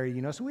gathered there,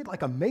 so we had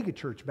like a mega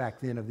church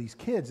back then of these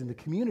kids in the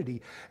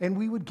community, and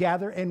we would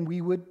gather and we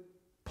would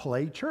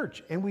play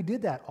church, and we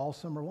did that all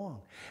summer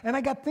long. And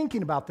I got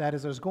thinking about that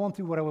as I was going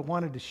through what I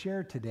wanted to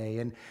share today,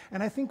 and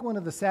I think one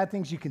of the sad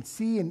things you can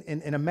see and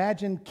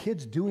imagine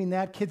kids doing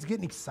that, kids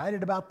getting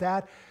excited about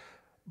that,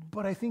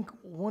 but I think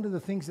one of the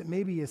things that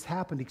maybe has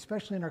happened,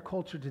 especially in our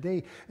culture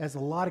today, as a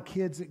lot of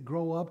kids that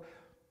grow up,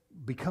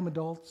 become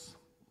adults,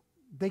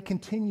 they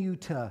continue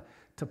to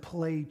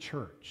play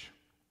church.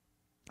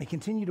 They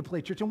continue to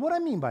play church. And what I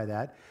mean by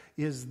that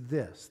is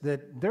this,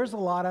 that there's a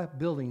lot of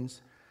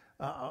buildings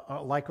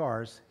like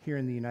ours here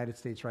in the United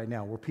States right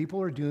now, where people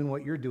are doing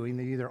what you're doing.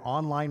 They're either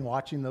online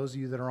watching, those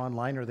of you that are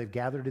online, or they've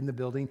gathered in the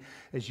building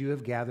as you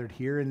have gathered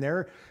here, and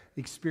they're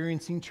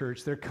experiencing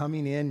church. They're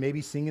coming in,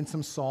 maybe singing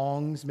some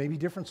songs, maybe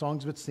different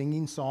songs, but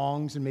singing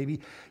songs, and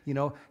maybe,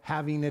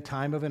 having a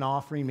time of an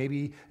offering,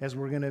 maybe as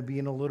we're going to be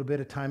in a little bit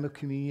of time of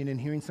communion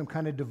and hearing some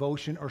kind of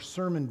devotion or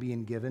sermon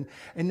being given.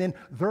 And then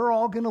they're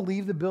all going to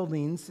leave the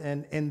buildings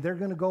and they're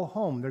going to go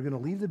home. They're going to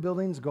leave the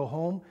buildings, go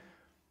home,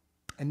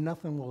 and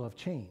nothing will have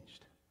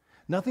changed.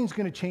 Nothing's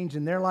going to change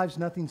in their lives.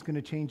 Nothing's going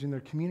to change in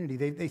their community.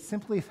 They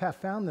simply have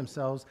found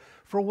themselves,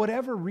 for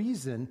whatever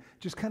reason,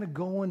 just kind of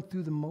going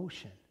through the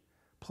motion,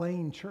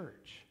 playing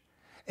church.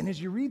 And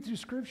as you read through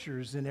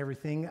scriptures and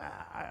everything,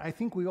 I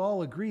think we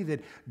all agree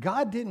that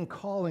God didn't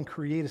call and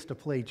create us to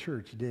play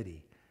church, did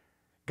he?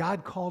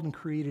 God called and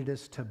created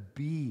us to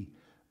be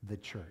the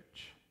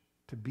church,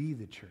 to be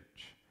the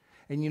church.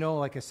 And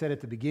like I said at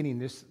the beginning,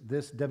 this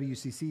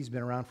WCC has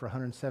been around for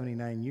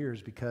 179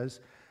 years because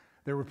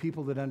there were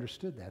people that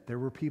understood that. There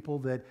were people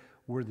that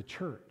were the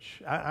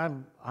church.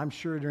 I'm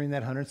sure during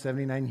that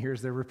 179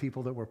 years there were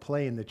people that were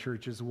playing the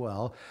church as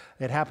well.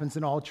 It happens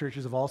in all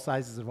churches of all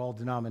sizes, of all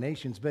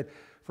denominations. But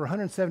for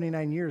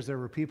 179 years there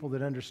were people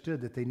that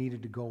understood that they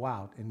needed to go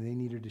out and they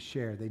needed to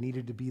share. They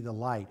needed to be the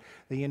light.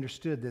 They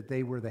understood that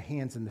they were the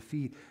hands and the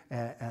feet,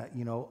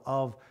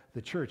 of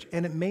the church.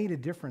 And it made a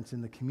difference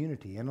in the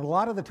community. And a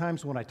lot of the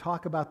times when I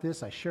talk about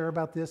this, I share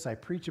about this, I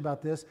preach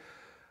about this,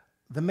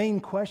 the main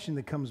question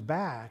that comes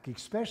back,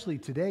 especially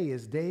today,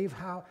 is, Dave,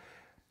 how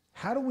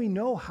do we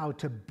know how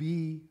to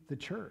be the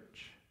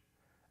church?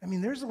 I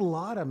mean, there's a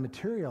lot of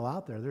material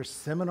out there. There's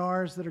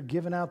seminars that are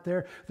given out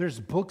there. There's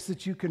books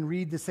that you can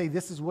read to say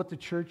this is what the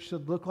church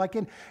should look like.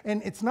 And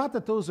it's not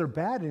that those are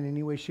bad in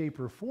any way, shape,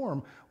 or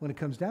form when it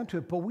comes down to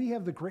it, but we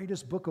have the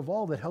greatest book of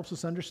all that helps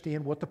us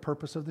understand what the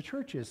purpose of the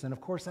church is. And of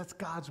course, that's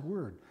God's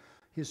Word,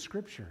 His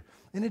Scripture.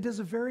 And it does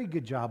a very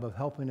good job of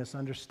helping us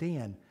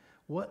understand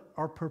what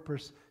our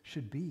purpose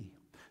should be.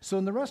 So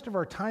in the rest of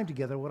our time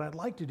together, what I'd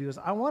like to do is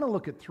I want to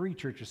look at 3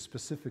 churches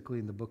specifically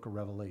in the book of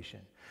Revelation.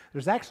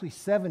 There's actually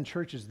 7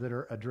 churches that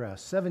are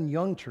addressed, 7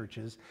 young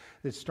churches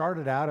that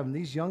started out. And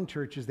these young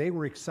churches, they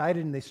were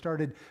excited and they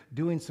started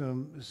doing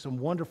some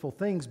wonderful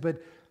things,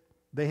 but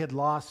they had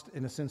lost,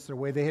 in a sense, their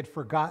way. They had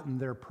forgotten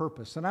their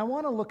purpose. And I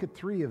want to look at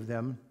 3 of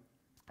them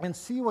and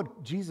see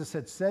what Jesus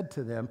had said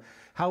to them,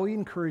 how He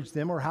encouraged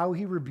them or how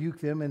He rebuked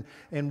them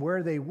and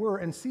where they were,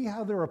 and see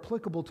how they're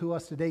applicable to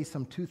us today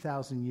some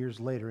 2,000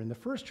 years later. And the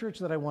first church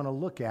that I want to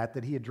look at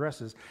that He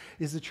addresses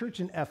is the church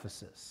in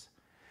Ephesus.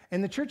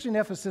 And the church in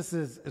Ephesus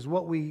is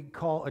what we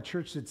call a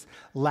church that's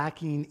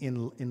lacking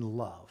in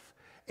love.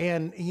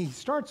 And he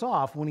starts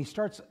off, when he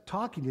starts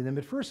talking to them,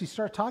 at first he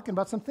starts talking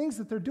about some things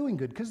that they're doing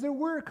good, because there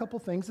were a couple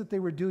things that they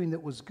were doing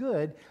that was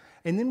good.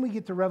 And then we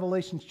get to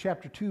Revelation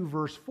chapter 2,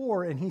 verse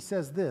 4, and he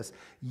says this,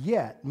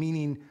 yet,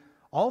 meaning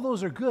all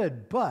those are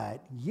good,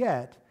 but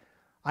yet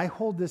I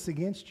hold this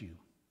against you.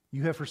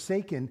 You have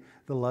forsaken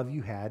the love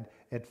you had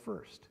at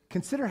first.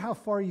 Consider how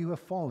far you have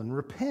fallen.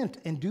 Repent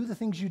and do the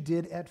things you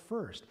did at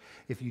first.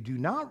 If you do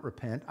not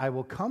repent, I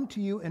will come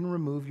to you and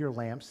remove your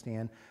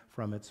lampstand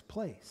from its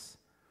place.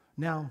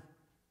 Now,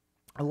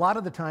 a lot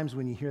of the times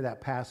when you hear that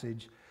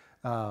passage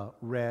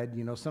read,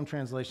 some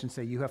translations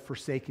say you have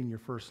forsaken your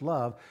first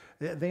love.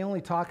 They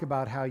only talk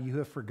about how you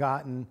have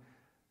forgotten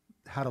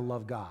how to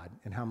love God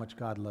and how much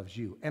God loves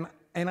you.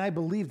 And I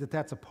believe that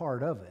that's a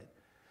part of it.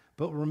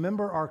 But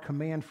remember our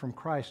command from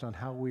Christ on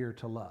how we are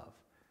to love.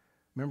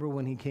 Remember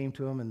when He came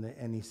to him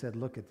and He said,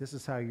 look, this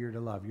is how you're to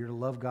love. You're to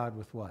love God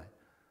with what?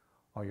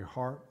 All your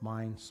heart,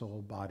 mind,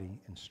 soul, body,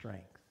 and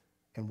strength.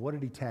 And what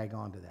did He tag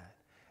on to that?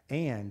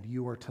 And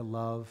you are to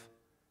love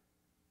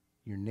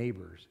your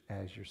neighbors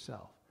as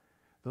yourself.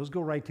 Those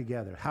go right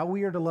together. How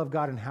we are to love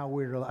God and how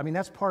we are to love.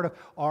 That's part of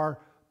our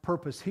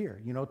purpose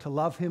here, to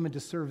love Him and to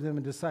serve them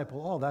and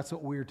disciple all. That's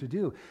what we're to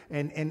do.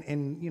 And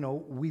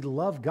we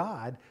love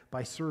God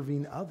by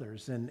serving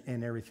others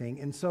and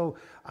everything. And so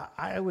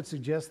I would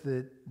suggest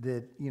that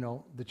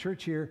the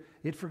church here,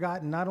 it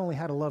forgotten not only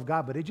how to love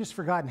God, but it just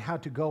forgotten how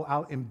to go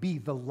out and be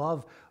the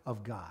love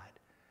of God.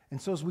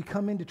 And so as we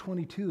come into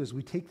 22, as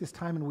we take this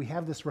time and we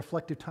have this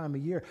reflective time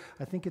of year,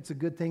 I think it's a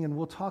good thing, and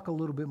we'll talk a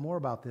little bit more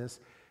about this,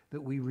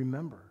 that we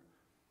remember.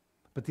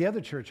 But the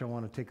other church I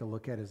want to take a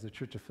look at is the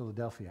Church of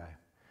Philadelphia.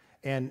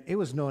 And it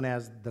was known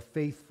as the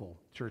Faithful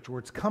Church, or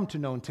it's come to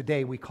known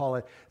today, we call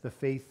it the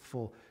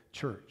Faithful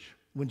Church.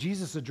 When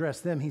Jesus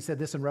addressed them, He said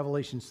this in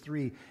Revelations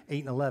 3, 8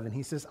 and 11.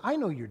 He says, I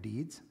know your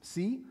deeds.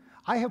 See,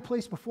 I have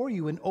placed before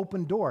you an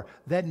open door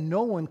that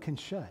no one can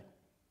shut.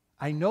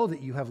 I know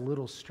that you have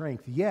little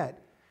strength,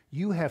 yet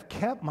you have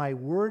kept my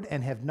word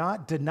and have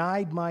not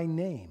denied my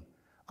name.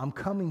 I'm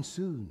coming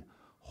soon.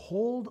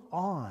 Hold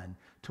on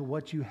to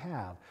what you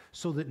have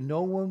so that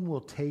no one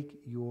will take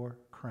your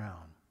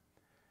crown.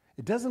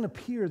 It doesn't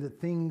appear that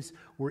things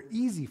were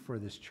easy for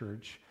this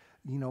church,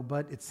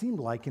 but it seemed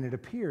like, and it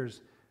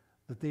appears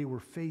that they were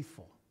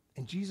faithful.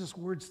 And Jesus'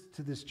 words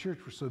to this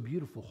church were so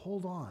beautiful.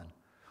 Hold on.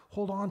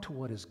 Hold on to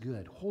what is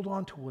good. Hold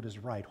on to what is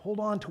right. Hold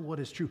on to what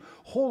is true.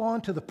 Hold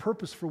on to the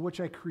purpose for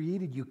which I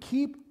created you.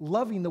 Keep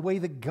loving the way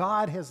that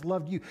God has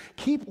loved you.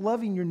 Keep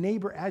loving your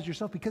neighbor as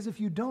yourself, because if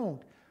you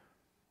don't,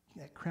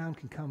 that crown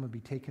can come and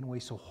be taken away.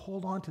 So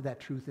hold on to that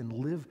truth and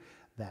live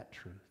that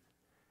truth.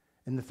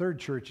 And the third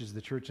church is the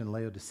church in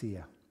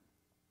Laodicea,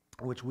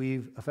 which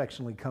we've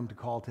affectionately come to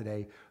call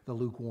today the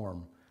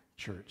lukewarm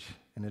church,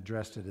 and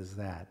addressed it as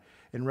that.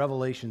 In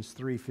Revelations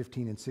 3,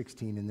 15 and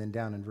 16, and then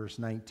down in verse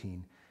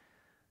 19,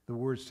 the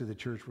words to the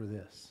church were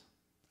this: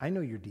 I know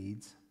your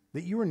deeds,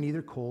 that you are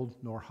neither cold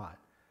nor hot.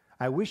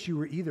 I wish you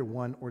were either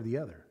one or the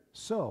other.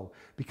 So,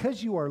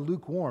 because you are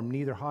lukewarm,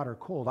 neither hot or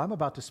cold, I'm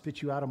about to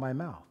spit you out of my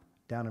mouth.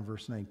 Down in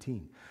verse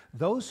 19.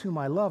 Those whom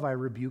I love, I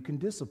rebuke and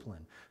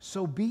discipline.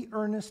 So be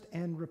earnest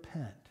and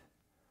repent.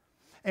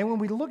 And when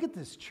we look at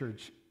this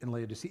church in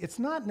Laodicea, it's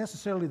not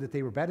necessarily that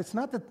they were bad. It's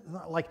not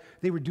like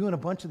they were doing a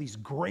bunch of these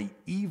great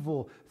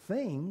evil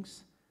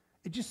things.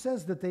 It just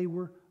says that they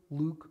were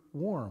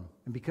lukewarm.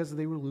 And because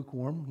they were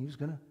lukewarm, He was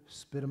going to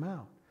spit them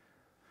out.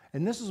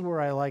 And this is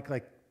where I like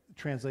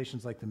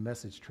translations like the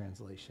Message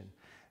translation.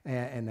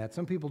 And that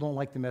some people don't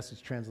like the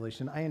Message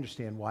translation. I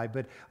understand why,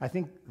 but I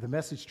think the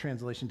Message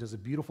translation does a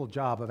beautiful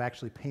job of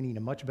actually painting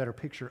a much better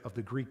picture of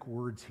the Greek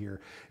words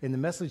here. In the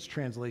Message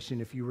translation,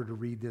 if you were to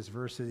read this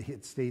verse,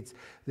 it states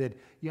that,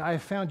 I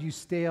have found you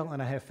stale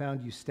and I have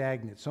found you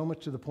stagnant, so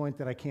much to the point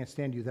that I can't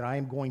stand you, that I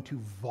am going to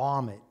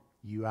vomit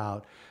you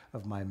out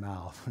of my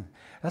mouth.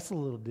 That's a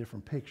little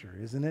different picture,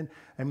 isn't it?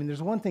 I mean,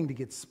 there's one thing to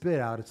get spit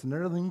out. It's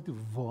another thing to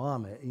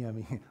vomit.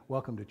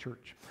 Welcome to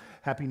church.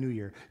 Happy New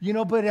Year.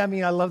 But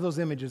I love those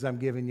images I'm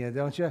giving you,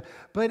 don't you?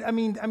 But I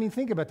mean,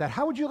 think about that.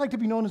 How would you like to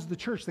be known as the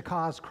church that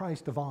caused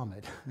Christ to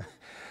vomit?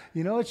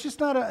 It's just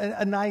not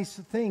a nice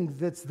thing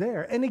that's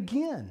there. And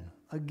again,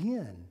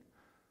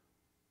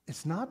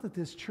 it's not that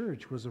this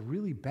church was a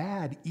really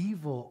bad,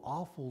 evil,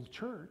 awful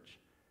church.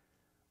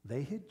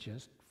 They had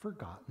just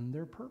forgotten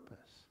their purpose.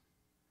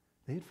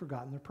 They had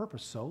forgotten their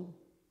purpose. So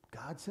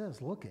God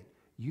says, look,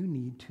 you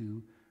need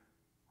to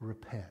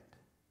repent.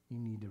 You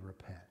need to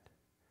repent.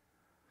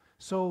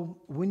 So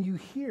when you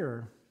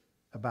hear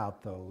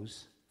about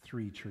those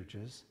three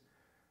churches,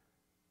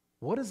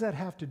 what does that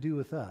have to do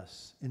with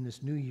us in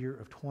this new year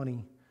of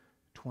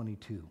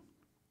 2022?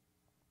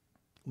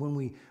 When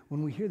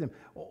we hear them,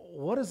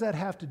 what does that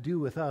have to do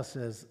with us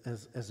as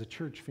a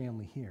church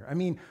family here? I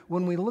mean,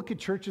 when we look at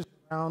churches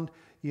around,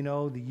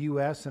 the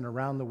U.S. and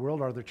around the world,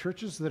 are there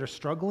churches that are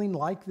struggling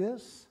like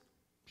this?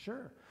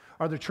 Sure.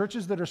 Are there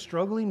churches that are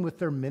struggling with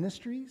their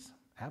ministries?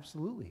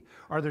 Absolutely.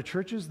 Are there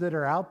churches that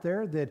are out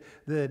there that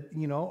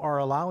are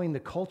allowing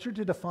the culture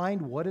to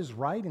define what is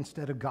right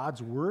instead of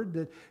God's word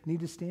that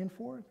need to stand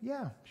for it?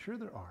 Yeah, sure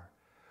there are.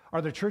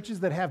 Are there churches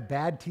that have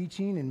bad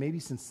teaching and maybe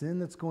some sin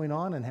that's going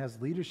on and has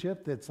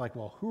leadership that's like,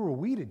 well, who are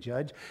we to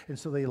judge? And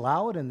so they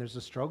allow it and there's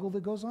a struggle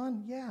that goes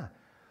on? Yeah.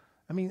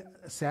 I mean,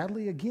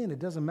 sadly, again, it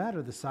doesn't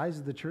matter the size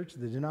of the church,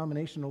 the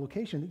denominational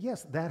location.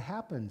 Yes, that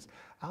happens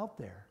out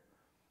there.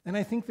 And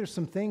I think there's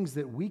some things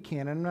that we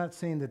can, and I'm not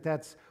saying that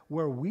that's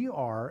where we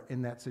are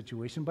in that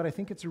situation, but I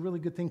think it's a really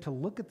good thing to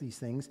look at these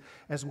things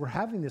as we're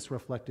having this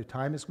reflective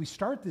time, as we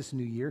start this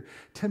new year,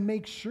 to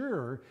make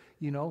sure,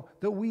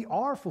 that we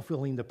are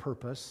fulfilling the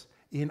purpose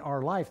in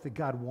our life that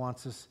God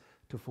wants us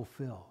to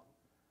fulfill.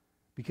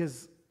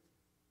 Because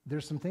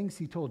there's some things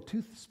he told,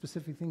 two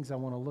specific things I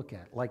want to look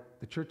at. Like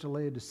the church of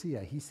Laodicea,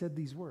 he said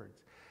these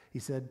words. He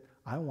said,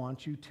 I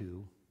want you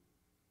to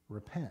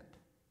repent.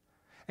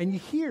 And you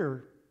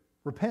hear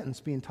repentance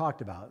being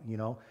talked about,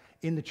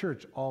 in the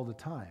church all the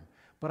time.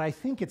 But I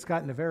think it's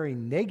gotten a very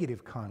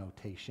negative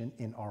connotation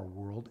in our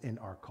world, in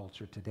our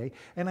culture today.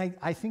 And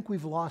I think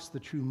we've lost the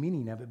true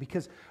meaning of it,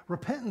 because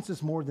repentance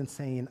is more than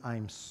saying,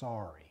 I'm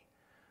sorry.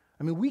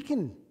 I mean, we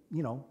can,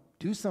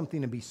 do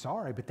something and be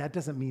sorry, but that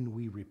doesn't mean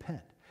we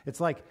repent. It's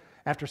like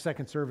after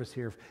second service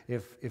here,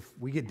 if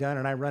we get done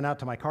and I run out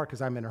to my car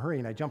because I'm in a hurry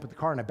and I jump in the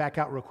car and I back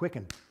out real quick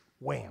and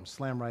wham,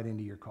 slam right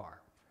into your car.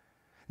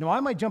 Now, I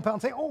might jump out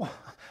and say, oh,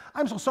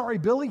 I'm so sorry,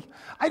 Billy.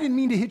 I didn't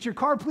mean to hit your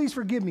car. Please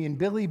forgive me. And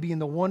Billy, being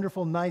the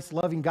wonderful, nice,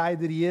 loving guy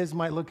that he is,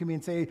 might look at me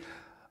and say,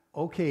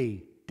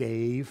 okay,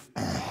 Dave,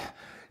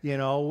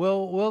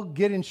 we'll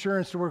get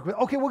insurance to work with.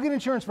 Okay, we'll get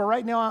insurance, but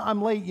right now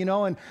I'm late,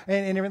 and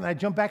everything. I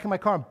jump back in my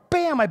car and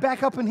bam, I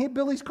back up and hit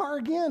Billy's car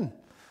again.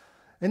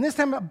 And this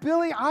time,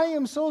 Billy, I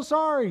am so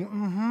sorry.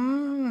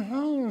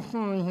 And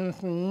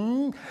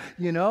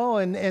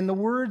the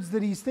words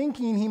that he's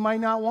thinking, he might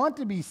not want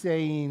to be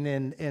saying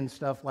and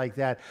stuff like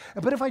that.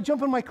 But if I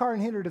jump in my car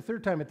and hit it a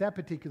third time at that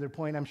particular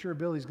point, I'm sure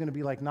Billy's going to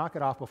be like, knock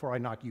it off before I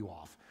knock you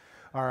off.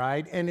 All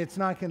right? And it's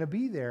not going to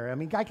be there. I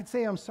mean, I could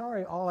say I'm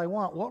sorry all I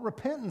want. What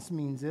repentance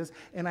means is,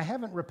 and I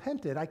haven't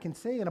repented, I can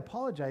say and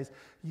apologize,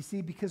 you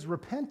see, because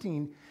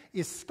repenting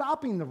is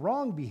stopping the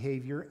wrong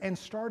behavior and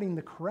starting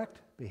the correct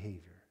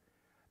behavior.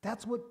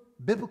 That's what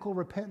biblical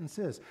repentance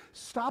is.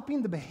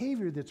 Stopping the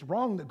behavior that's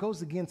wrong, that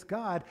goes against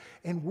God,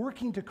 and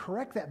working to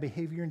correct that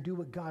behavior and do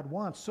what God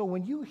wants. So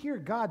when you hear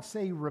God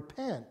say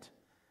repent,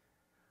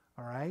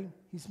 all right,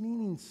 he's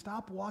meaning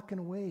stop walking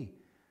away,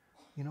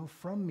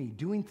 from me,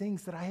 doing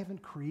things that I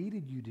haven't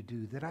created you to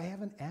do, that I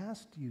haven't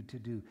asked you to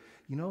do,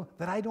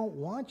 that I don't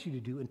want you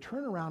to do, and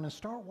turn around and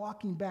start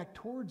walking back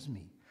towards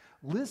me,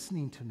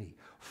 listening to me,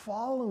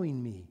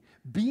 following me,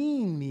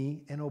 being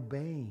me, and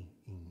obeying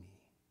me.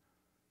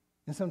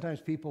 And sometimes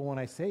people, when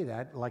I say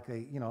that, like they,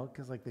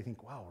 because they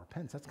think, wow,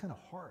 repentance, that's kind of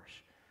harsh.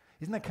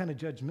 Isn't that kind of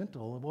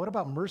judgmental? What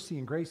about mercy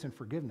and grace and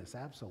forgiveness?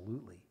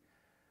 Absolutely.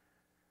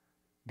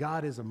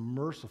 God is a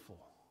merciful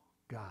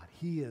God.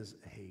 He is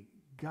a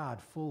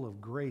God full of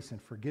grace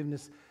and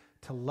forgiveness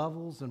to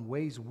levels and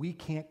ways we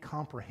can't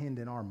comprehend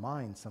in our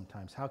minds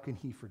sometimes. How can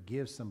he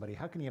forgive somebody?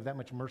 How can he have that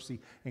much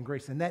mercy and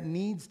grace? And that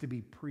needs to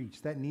be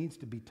preached. That needs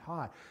to be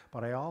taught.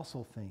 But I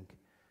also think,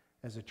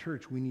 as a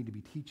church, we need to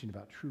be teaching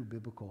about true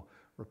biblical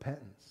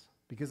repentance,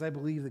 because I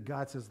believe that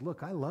God says,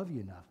 look, I love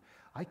you enough.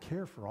 I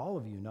care for all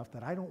of you enough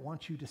that I don't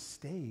want you to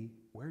stay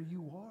where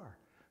you are.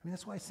 I mean,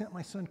 that's why I sent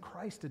my son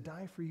Christ to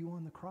die for you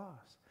on the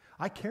cross.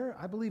 I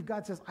believe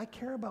God says, I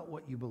care about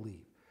what you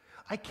believe.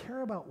 I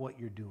care about what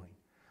you're doing.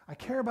 I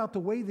care about the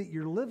way that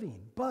you're living.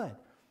 But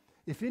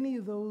if any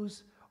of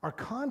those are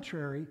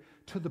contrary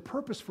to the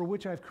purpose for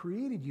which I've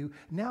created you,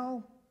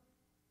 now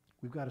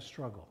we've got to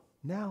struggle.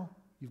 Now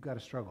you've got to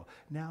struggle.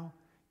 Now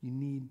you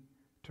need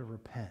to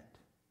repent.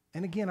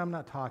 And again, I'm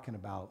not talking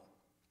about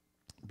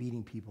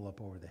beating people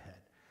up over the head.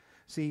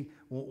 See,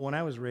 when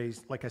I was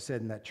raised, like I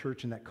said, in that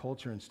church and that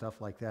culture and stuff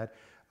like that,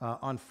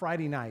 on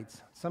Friday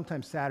nights,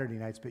 sometimes Saturday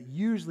nights, but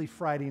usually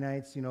Friday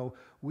nights,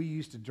 we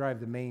used to drive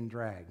the main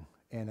drag,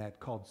 and that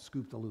called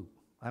Scoop the Loop.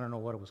 I don't know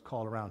what it was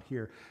called around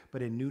here,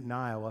 but in Newton,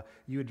 Iowa,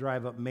 you would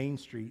drive up Main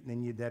Street,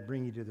 and then that'd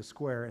bring you to the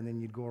square, and then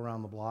you'd go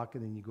around the block,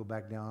 and then you go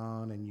back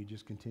down, and you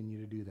just continue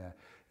to do that.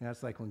 And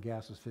that's like when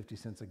gas was 50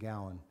 cents a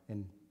gallon,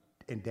 and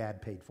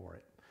Dad paid for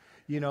it.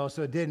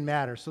 So it didn't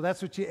matter. So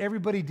that's what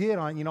everybody did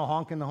on,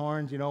 honking the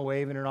horns,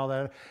 waving and all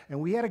that. And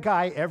we had a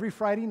guy every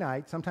Friday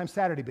night, sometimes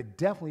Saturday, but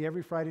definitely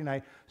every Friday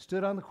night,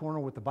 stood on the corner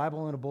with the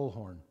Bible and a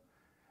bullhorn.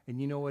 And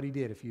you know what he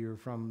did if you were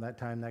from that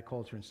time, that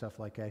culture and stuff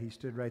like that. He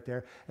stood right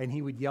there and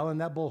he would yell in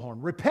that bullhorn,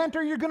 "Repent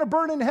or you're going to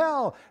burn in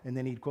hell." And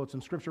then he'd quote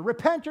some scripture,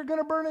 "Repent, you're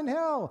going to burn in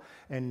hell."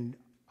 And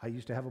I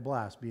used to have a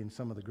blast being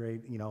some of the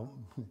great,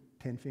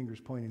 10 fingers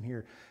pointing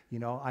here.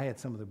 I had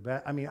some of the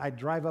best. I'd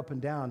drive up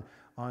and down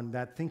on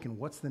that thinking,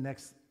 what's the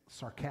next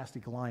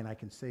sarcastic line I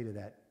can say to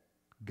that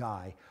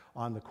guy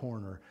on the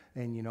corner,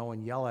 and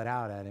yell it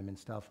out at him and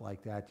stuff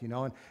like that,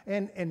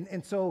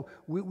 and so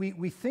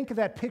we think of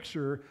that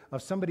picture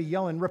of somebody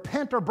yelling,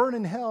 "Repent or burn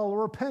in hell,"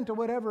 or "Repent," or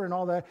whatever, and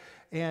all that,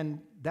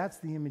 and that's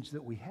the image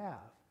that we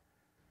have.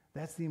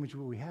 That's the image that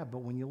we have. But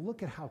when you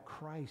look at how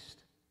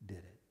Christ did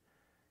it,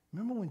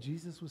 remember when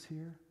Jesus was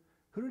here,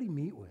 who did he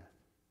meet with?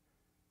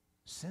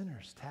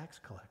 Sinners, tax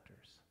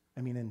collectors.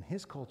 In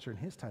his culture, in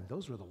his time,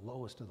 those were the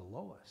lowest of the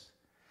lowest.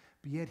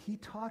 But yet he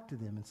talked to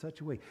them in such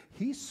a way.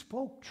 He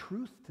spoke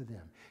truth to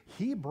them.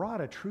 He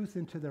brought a truth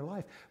into their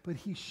life, but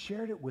he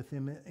shared it with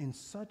them in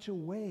such a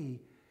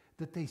way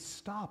that they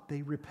stopped,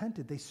 they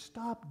repented, they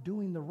stopped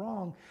doing the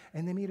wrong,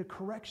 and they made a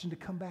correction to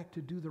come back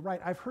to do the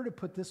right. I've heard it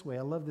put this way.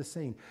 I love this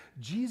saying.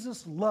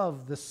 Jesus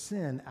loved the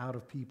sin out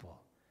of people.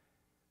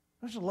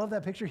 Don't you love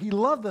that picture? He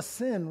loved the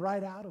sin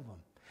right out of them.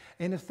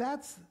 And if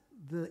that's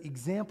the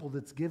example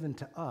that's given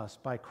to us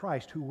by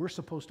Christ, who we're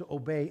supposed to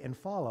obey and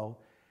follow,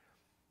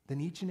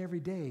 then each and every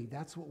day,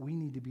 that's what we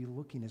need to be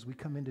looking as we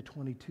come into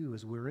 22,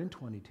 as we're in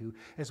 22,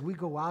 as we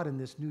go out in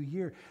this new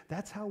year.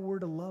 That's how we're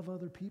to love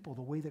other people,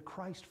 the way that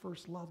Christ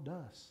first loved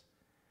us,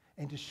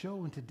 and to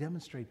show and to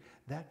demonstrate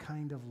that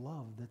kind of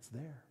love that's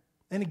there.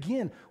 And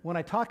again, when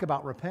I talk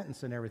about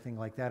repentance and everything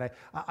like that,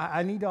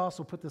 I need to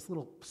also put this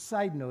little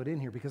side note in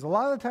here, because a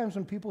lot of the times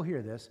when people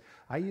hear this,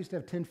 I used to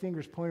have 10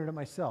 fingers pointed at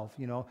myself.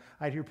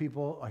 I'd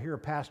hear a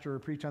pastor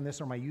preach on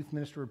this, or my youth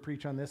minister would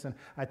preach on this, and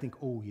I think,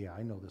 oh yeah,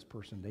 I know this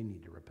person, they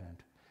need to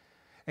repent.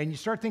 And you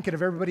start thinking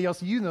of everybody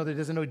else that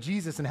doesn't know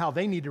Jesus and how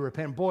they need to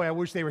repent. Boy, I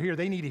wish they were here.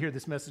 They need to hear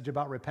this message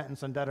about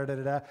repentance and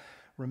da-da-da-da-da.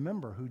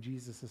 Remember who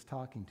Jesus is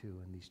talking to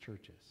in these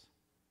churches.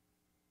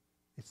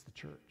 It's the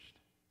church.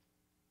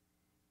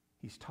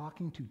 He's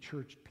talking to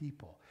church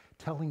people,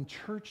 telling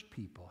church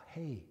people,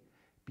 hey,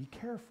 be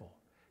careful,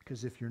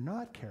 because if you're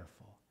not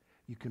careful,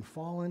 you can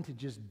fall into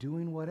just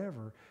doing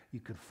whatever,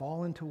 you can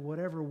fall into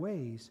whatever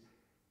ways,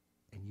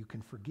 and you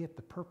can forget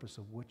the purpose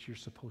of what you're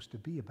supposed to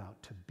be about,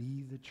 to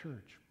be the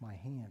church, my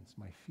hands,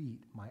 my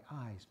feet, my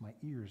eyes, my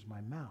ears,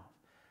 my mouth,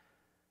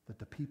 that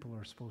the people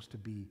are supposed to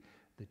be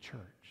the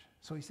church.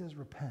 So he says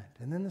repent.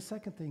 And then the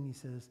second thing he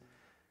says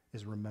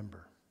is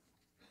remember.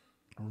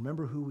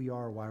 Remember who we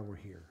are, why we're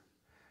here.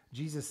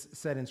 Jesus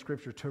said in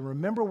Scripture to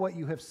remember what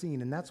you have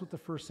seen, and that's what the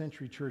first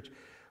century church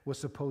was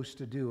supposed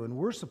to do, and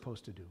we're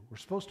supposed to do. We're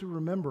supposed to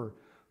remember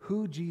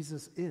who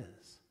Jesus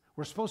is.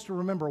 We're supposed to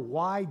remember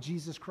why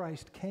Jesus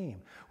Christ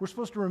came. We're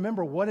supposed to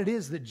remember what it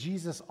is that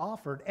Jesus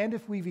offered, and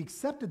if we've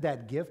accepted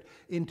that gift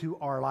into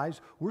our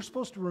lives, we're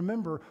supposed to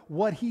remember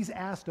what he's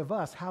asked of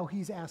us, how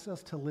he's asked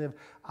us to live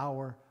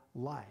our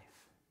life.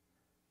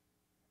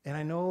 And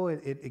I know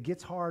it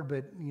gets hard,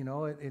 but,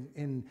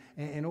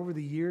 and over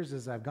the years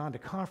as I've gone to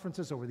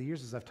conferences, over the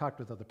years as I've talked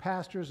with other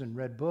pastors and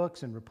read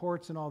books and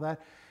reports and all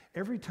that,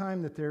 every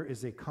time that there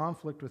is a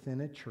conflict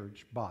within a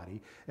church body,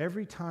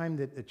 every time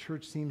that the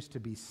church seems to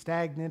be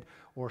stagnant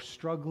or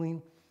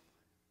struggling,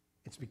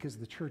 it's because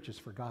the church has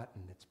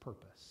forgotten its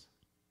purpose.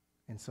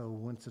 And so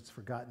once it's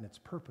forgotten its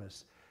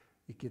purpose,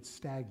 it gets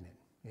stagnant.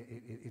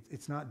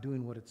 It's not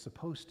doing what it's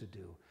supposed to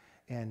do.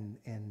 And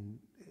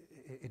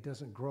it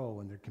doesn't grow,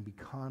 and there can be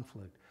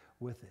conflict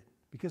with it.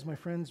 Because, my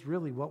friends,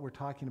 really what we're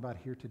talking about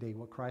here today,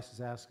 what Christ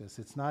has asked us,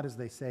 it's not, as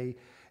they say,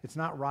 it's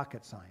not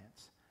rocket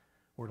science.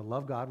 We're to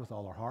love God with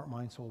all our heart,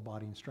 mind, soul,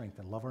 body, and strength,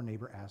 and love our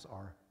neighbor as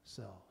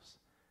ourselves.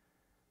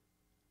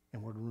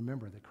 And we're to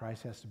remember that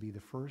Christ has to be the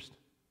first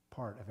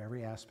part of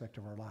every aspect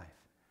of our life.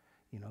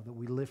 That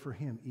we live for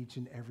him each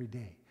and every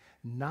day.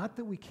 Not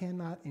that we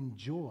cannot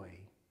enjoy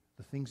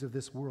the things of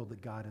this world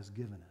that God has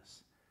given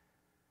us.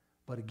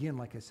 But again,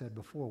 like I said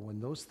before, when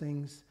those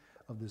things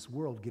of this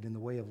world get in the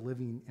way of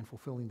living and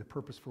fulfilling the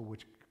purpose for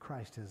which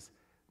Christ has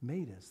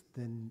made us,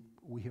 then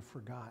we have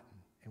forgotten,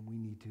 and we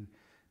need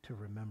to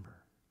remember.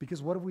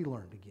 Because what have we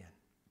learned again?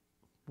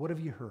 What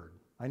have you heard?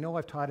 I know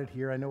I've taught it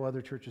here. I know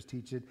other churches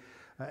teach it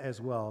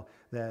as well,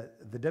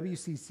 that the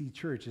WCC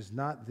church is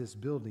not this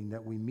building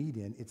that we meet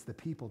in. It's the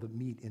people that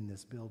meet in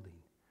this building.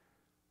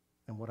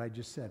 And what I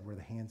just said, we're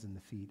the hands and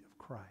the feet of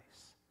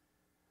Christ.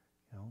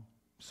 You know?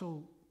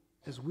 So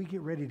as we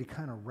get ready to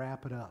kind of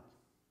wrap it up,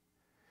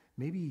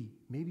 maybe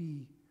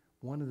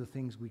one of the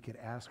things we could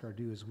ask or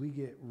do as we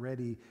get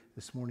ready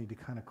this morning to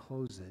kind of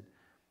close it,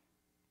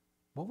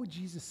 what would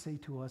Jesus say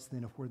to us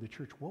then if we're the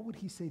church? What would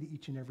he say to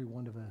each and every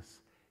one of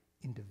us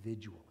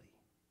individually?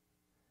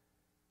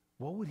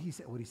 What would he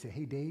say? Would he say,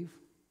 hey, Dave,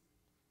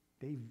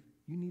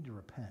 you need to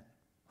repent.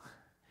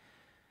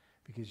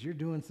 Because you're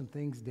doing some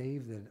things,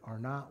 Dave, that are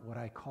not what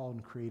I called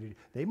and created.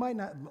 They might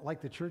not,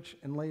 like the church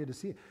in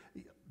Laodicea,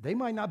 they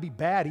might not be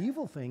bad,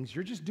 evil things.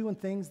 You're just doing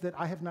things that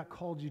I have not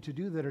called you to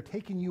do that are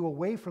taking you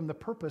away from the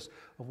purpose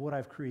of what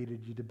I've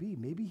created you to be.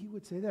 Maybe he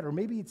would say that. Or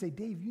maybe he'd say,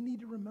 Dave, you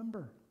need to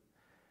remember.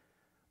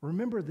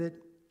 Remember that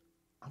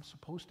I'm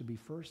supposed to be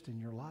first in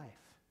your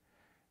life.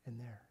 And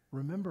there.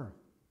 Remember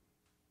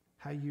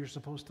how you're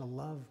supposed to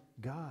love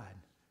God.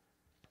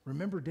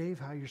 Remember, Dave,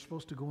 how you're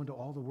supposed to go into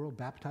all the world,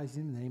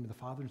 baptizing in the name of the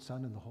Father and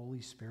Son and the Holy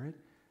Spirit,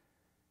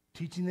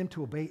 teaching them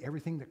to obey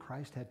everything that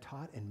Christ had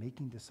taught and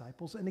making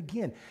disciples. And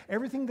again,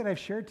 everything that I've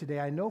shared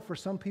today, I know for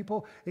some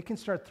people, it can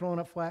start throwing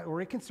up flat,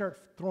 or it can start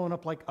throwing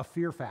up like a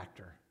fear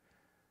factor.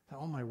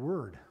 Oh, my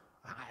word.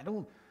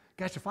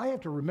 Gosh, if I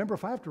have to remember,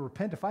 if I have to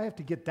repent, if I have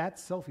to get that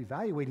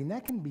self-evaluating,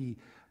 that can be,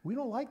 we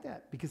don't like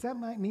that, because that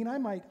might mean I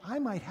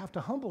might have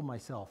to humble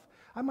myself.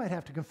 I might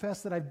have to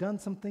confess that I've done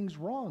some things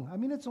wrong. I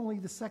mean, it's only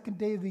the second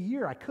day of the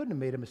year. I couldn't have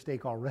made a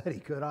mistake already,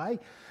 could I?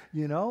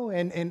 You know,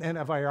 and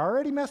have I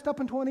already messed up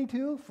in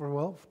 22?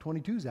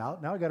 22's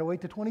out. Now I got to wait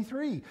to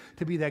 23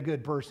 to be that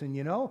good person,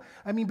 you know?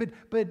 I mean,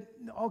 but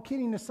all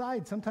kidding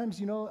aside, sometimes,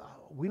 you know,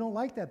 we don't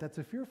like that. That's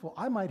a fearful.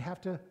 I might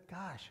have to,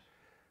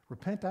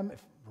 repent.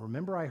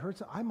 Remember I heard,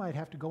 I might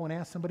have to go and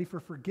ask somebody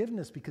for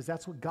forgiveness because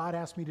that's what God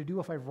asked me to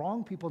do if I've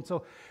wronged people. And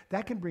so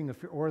that can bring a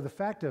fear, or the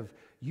fact of,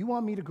 you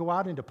want me to go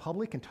out into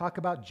public and talk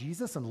about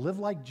Jesus and live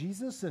like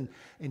Jesus and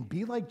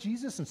be like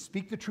Jesus and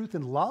speak the truth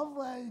in love?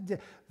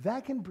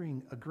 That can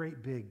bring a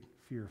great big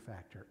fear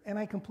factor. And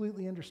I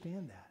completely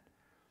understand that.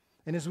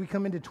 And as we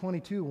come into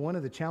 22, one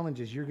of the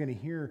challenges you're going to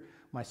hear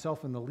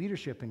myself and the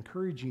leadership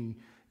encouraging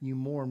you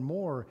more and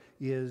more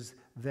is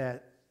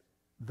that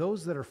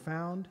those that are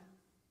found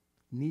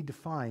need to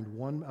find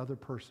one other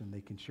person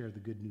they can share the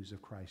good news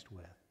of Christ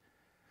with.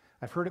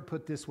 I've heard it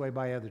put this way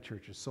by other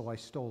churches, so I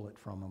stole it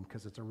from them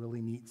because it's a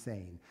really neat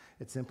saying.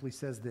 It simply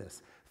says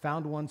this: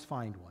 found ones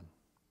find one.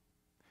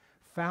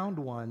 Found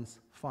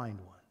ones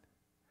find one.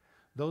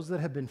 Those that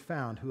have been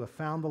found, who have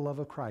found the love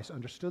of Christ,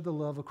 understood the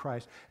love of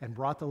Christ, and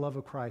brought the love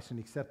of Christ and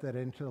accept that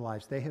into their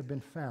lives, they have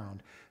been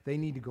found. They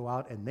need to go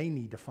out and they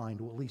need to find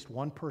at least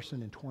one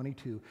person in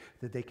 22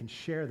 that they can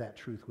share that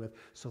truth with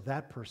so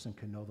that person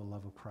can know the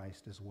love of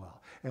Christ as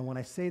well. And when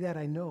I say that,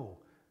 I know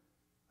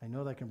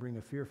that can bring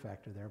a fear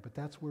factor there, but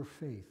that's where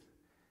faith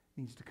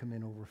needs to come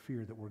in over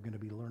fear that we're going to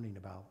be learning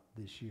about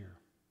this year.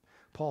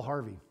 Paul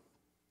Harvey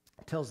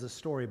tells this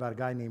story about a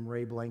guy named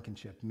Ray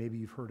Blankenship. Maybe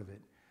you've heard of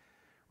it.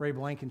 Ray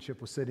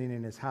Blankenship was sitting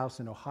in his house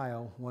in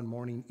Ohio one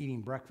morning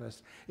eating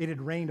breakfast. It had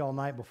rained all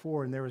night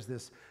before, and there was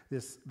this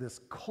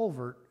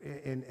culvert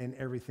and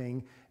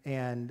everything,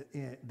 and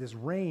this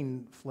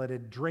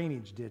rain-flooded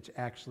drainage ditch,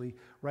 actually,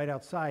 right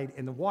outside,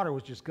 and the water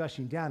was just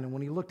gushing down. And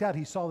when he looked out,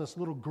 he saw this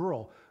little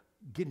girl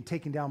getting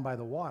taken down by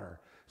the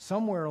water.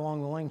 Somewhere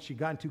along the line, she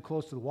got too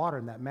close to the water,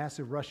 and that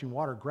massive rushing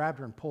water grabbed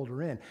her and pulled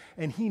her in.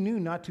 And he knew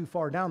not too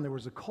far down there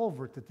was a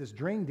culvert that this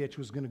drain ditch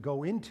was going to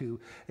go into,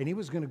 and he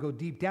was going to go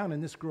deep down,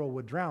 and this girl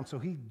would drown. So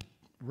he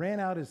ran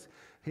out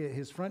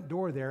his front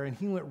door there, and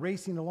he went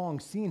racing along,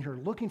 seeing her,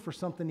 looking for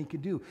something he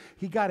could do.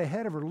 He got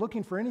ahead of her,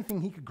 looking for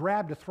anything he could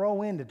grab to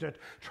throw in to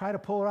try to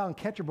pull her out and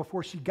catch her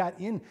before she got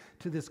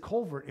into this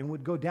culvert and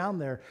would go down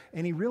there.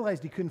 And he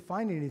realized he couldn't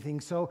find anything,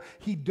 so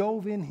he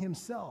dove in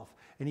himself.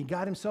 And he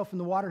got himself in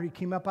the water. He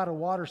came up out of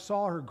water,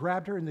 saw her,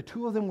 grabbed her, and the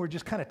two of them were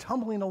just kind of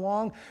tumbling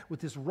along with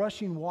this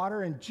rushing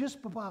water. And just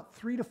about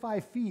 3 to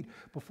 5 feet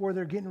before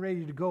they're getting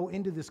ready to go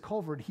into this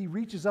culvert, he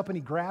reaches up and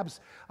he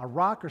grabs a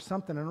rock or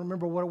something. I don't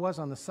remember what it was,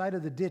 on the side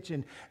of the ditch,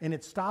 and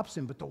it stops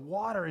him. But the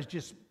water is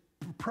just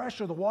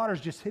pressure. The water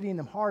is just hitting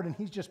him hard, and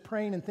he's just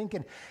praying and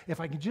thinking, if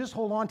I could just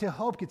hold on till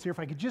help gets here, if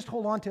I could just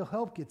hold on till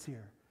help gets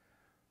here.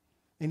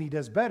 And he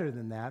does better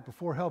than that.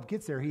 Before help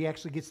gets there, he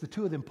actually gets the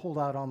two of them pulled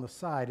out on the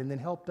side. And then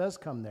help does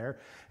come there,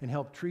 and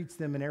help treats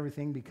them and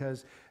everything,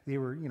 because they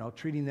were,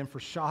 treating them for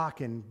shock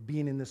and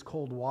being in this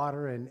cold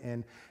water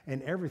and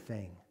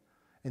everything.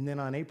 And then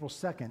on April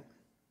 2nd,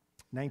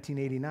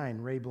 1989,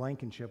 Ray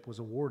Blankenship was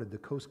awarded the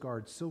Coast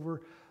Guard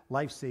Silver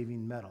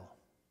Life-Saving Medal.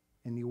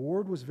 And the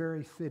award was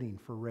very fitting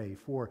for Ray,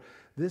 for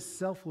this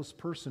selfless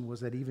person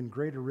was at even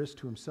greater risk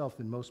to himself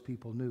than most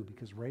people knew,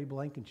 because Ray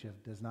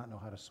Blankenship does not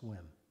know how to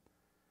swim.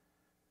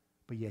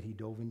 But yet he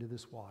dove into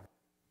this water.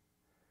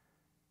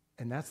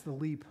 And that's the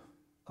leap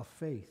of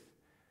faith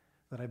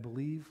that I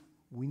believe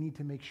we need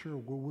to make sure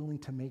we're willing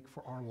to make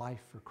for our life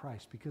for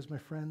Christ. Because, my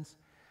friends,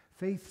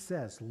 Faith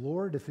says,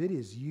 Lord, if it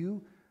is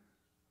you,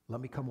 let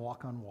me come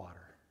walk on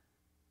water.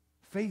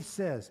 Faith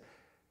says,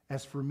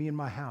 as for me and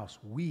my house,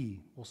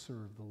 we will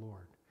serve the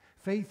Lord.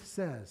 Faith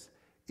says,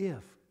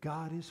 if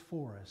God is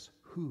for us,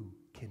 who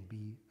can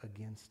be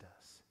against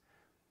us?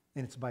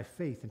 And it's by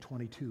faith in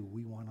 22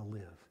 we want to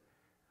live,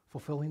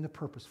 fulfilling the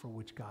purpose for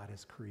which God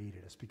has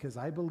created us. Because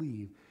I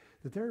believe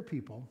that there are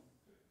people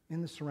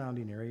in the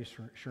surrounding area,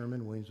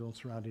 Sherman, Williamsville, and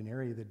surrounding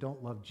area, that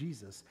don't love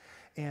Jesus.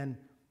 And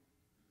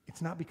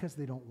it's not because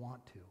they don't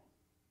want to.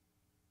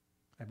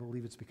 I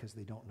believe it's because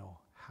they don't know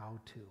how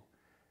to.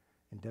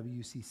 And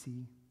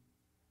WCC,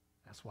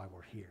 that's why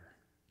we're here.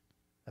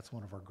 That's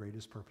one of our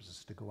greatest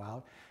purposes, to go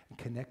out and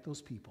connect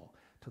those people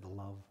to the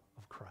love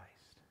of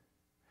Christ.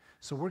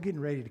 So we're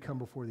getting ready to come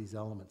before these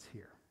elements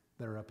here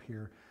that are up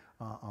here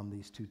on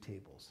these two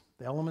tables.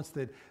 The elements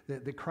that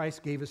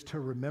Christ gave us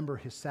to remember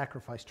his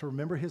sacrifice, to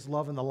remember his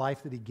love and the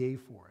life that he gave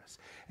for us.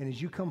 And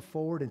as you come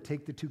forward and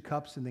take the two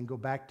cups and then go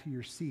back to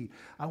your seat,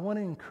 I want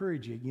to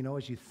encourage you,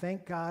 as you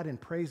thank God and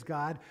praise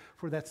God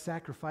for that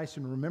sacrifice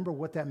and remember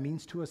what that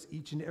means to us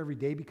each and every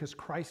day because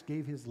Christ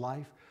gave his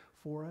life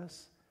for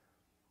us.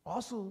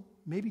 Also,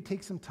 maybe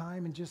take some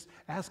time and just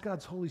ask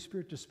God's Holy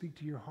Spirit to speak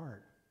to your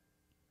heart.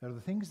 Are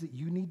the things that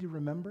you need to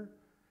remember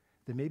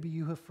that maybe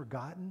you have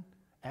forgotten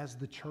as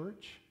the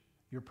church,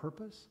 your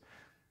purpose?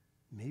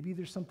 Maybe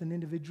there's something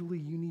individually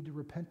you need to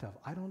repent of.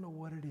 I don't know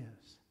what it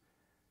is.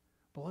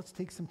 But let's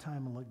take some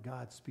time and let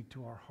God speak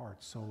to our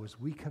hearts. So as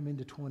we come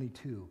into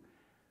 22,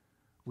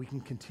 we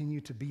can continue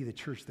to be the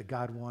church that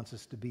God wants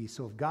us to be.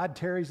 So if God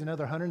tarries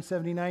another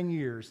 179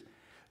 years,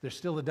 there's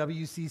still a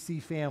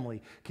WCC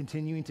family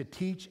continuing to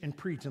teach and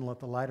preach and let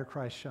the light of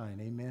Christ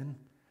shine. Amen?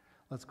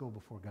 Let's go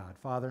before God.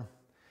 Father,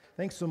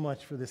 thanks so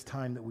much for this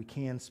time that we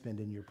can spend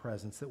in your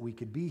presence, that we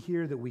could be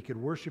here, that we could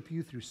worship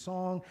you through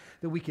song,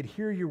 that we could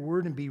hear your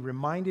word and be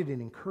reminded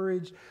and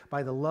encouraged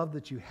by the love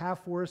that you have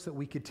for us, that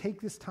we could take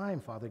this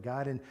time, Father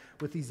God, and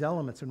with these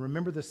elements and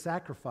remember the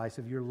sacrifice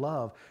of your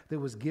love that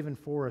was given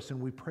for us, and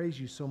we praise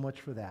you so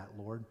much for that,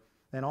 Lord.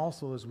 And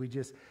also, as we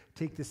just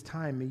take this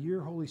time, may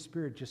your Holy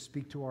Spirit just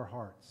speak to our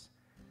hearts.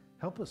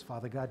 Help us,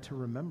 Father God, to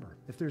remember.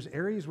 If there's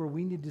areas where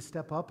we need to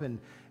step up and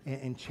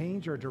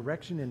change our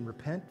direction and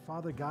repent,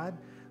 Father God,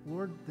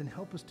 Lord, then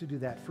help us to do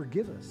that.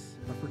 Forgive us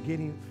for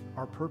forgetting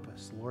our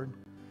purpose, Lord.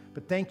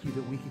 But thank you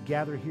that we could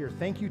gather here.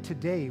 Thank you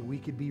today we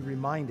could be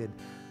reminded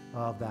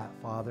of that,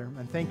 Father.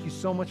 And thank you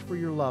so much for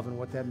your love and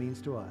what that means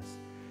to us.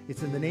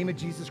 It's in the name of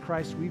Jesus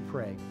Christ we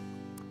pray.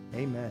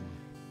 Amen.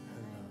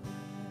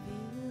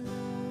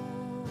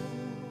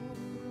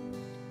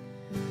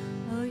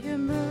 Oh, your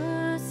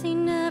mercy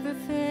never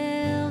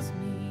fails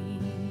me.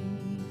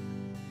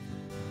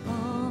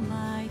 All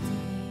my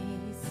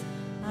days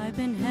I've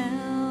been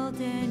held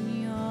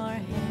in your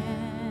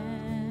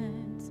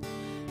hands.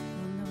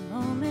 From the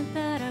moment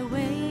that I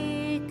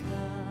wake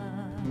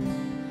up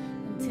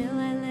until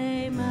I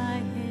lay my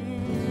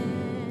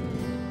head,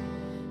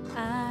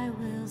 I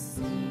will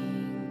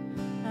sing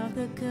of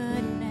the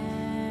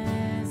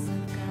goodness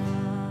of God.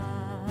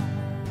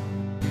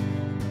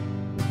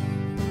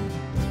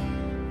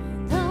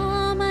 And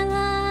all my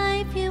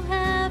life you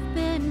have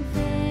been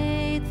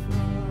faithful.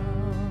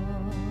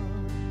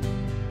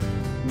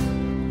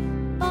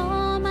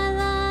 All my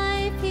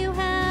life you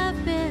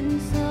have been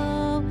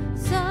so,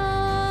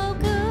 so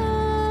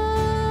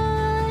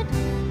good.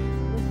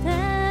 With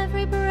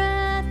every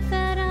breath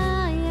that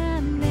I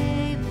am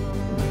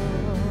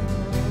able,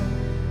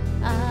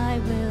 I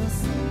will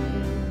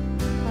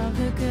sing of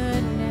the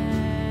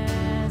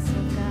goodness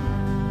of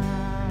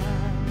God.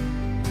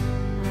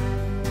 I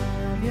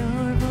love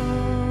your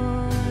voice.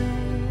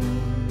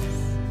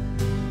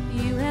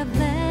 You have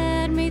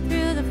led me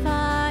through the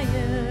fire.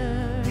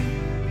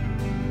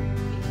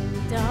 In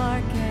the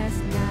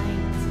darkest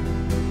night,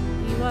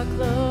 you are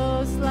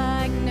close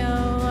like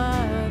no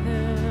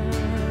other.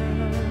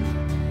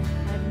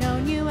 I've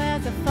known you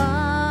as a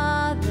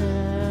father.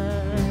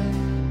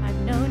 I've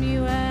known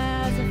you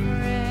as a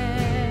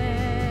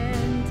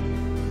friend.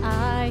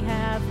 I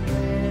have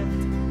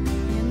lived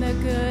in the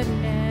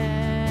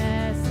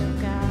goodness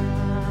of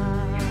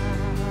God.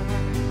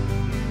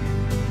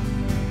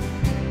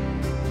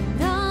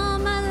 And all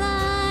my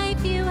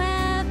life you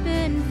have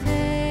been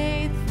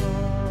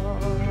faithful.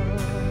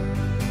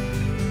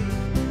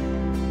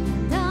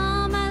 And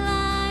all my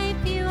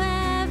life you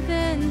have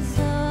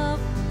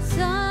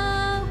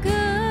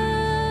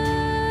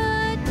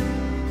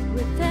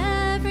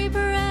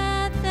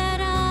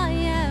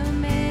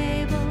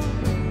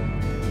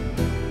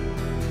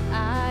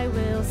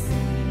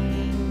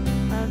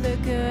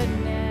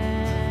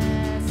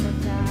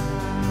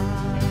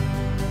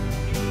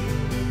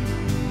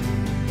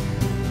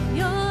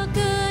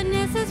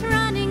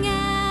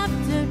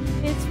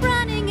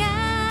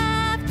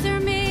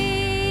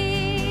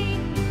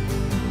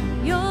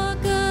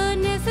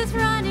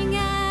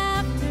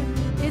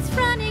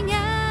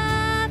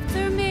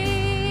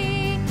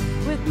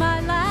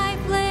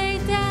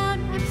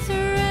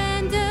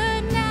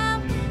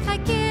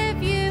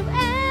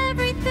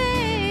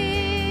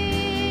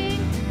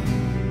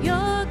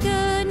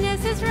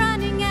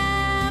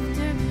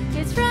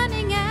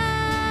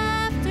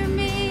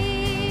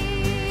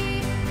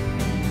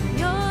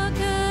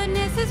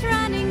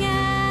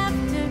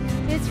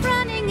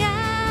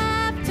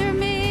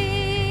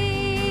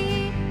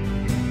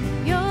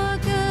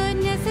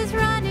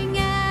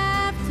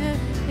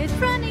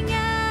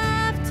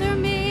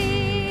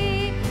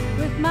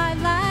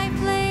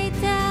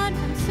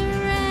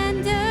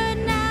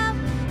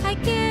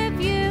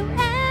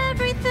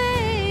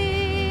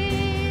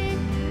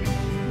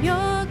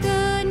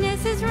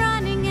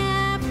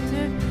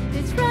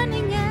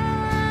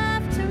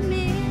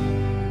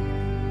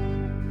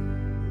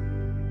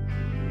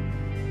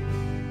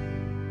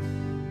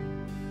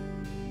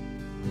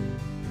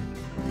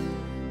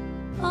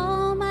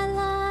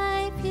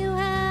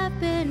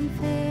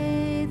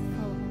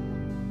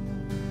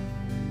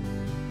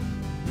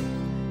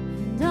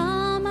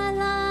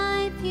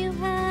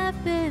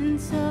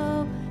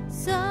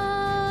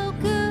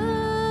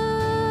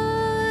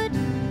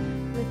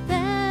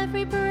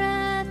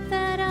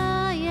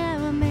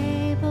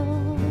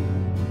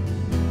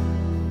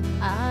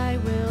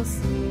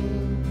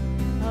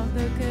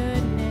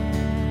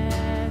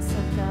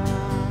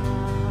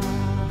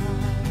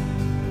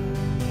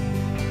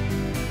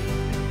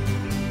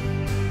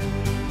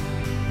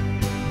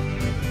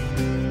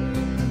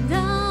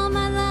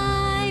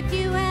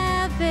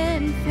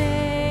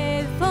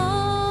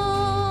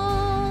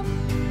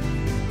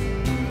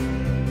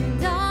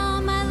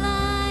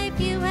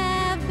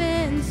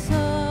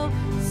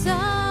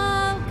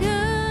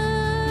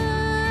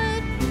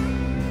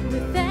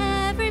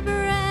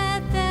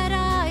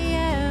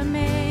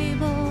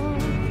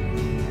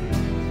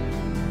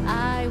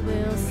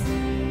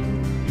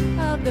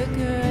of the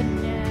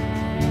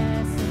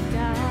goodness of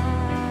God.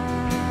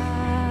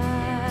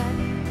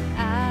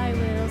 I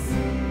will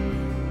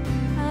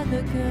sing of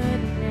the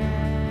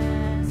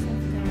goodness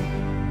of God.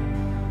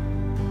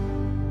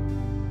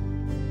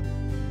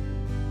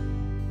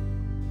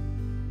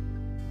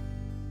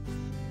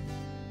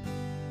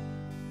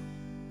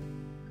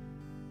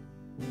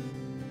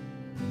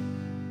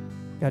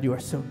 God, you are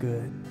so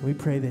good. We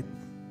pray that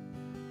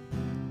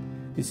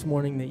this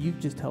morning that you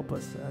just help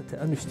us to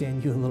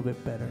understand you a little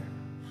bit better.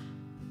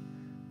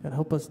 God,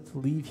 help us to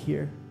leave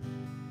here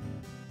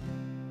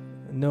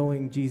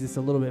knowing Jesus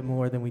a little bit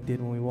more than we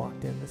did when we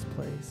walked in this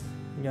place.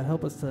 And God,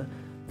 help us to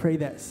pray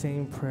that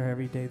same prayer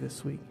every day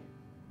this week.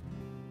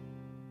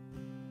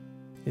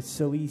 It's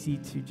so easy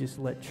to just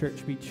let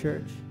church be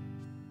church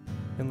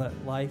and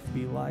let life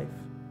be life.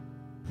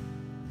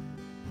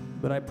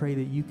 But I pray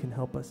that you can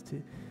help us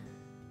to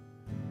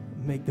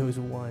make those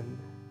one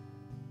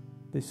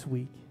this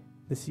week,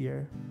 this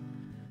year.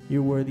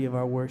 You're worthy of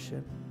our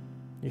worship.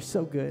 You're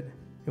so good,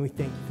 and we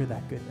thank you for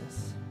that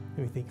goodness.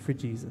 And we thank you for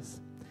Jesus.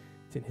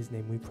 It's in his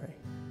name we pray.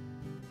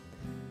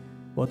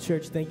 Well,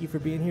 church, thank you for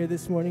being here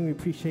this morning. We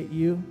appreciate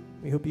you.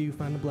 We hope you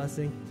find a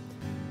blessing.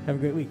 Have a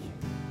great week.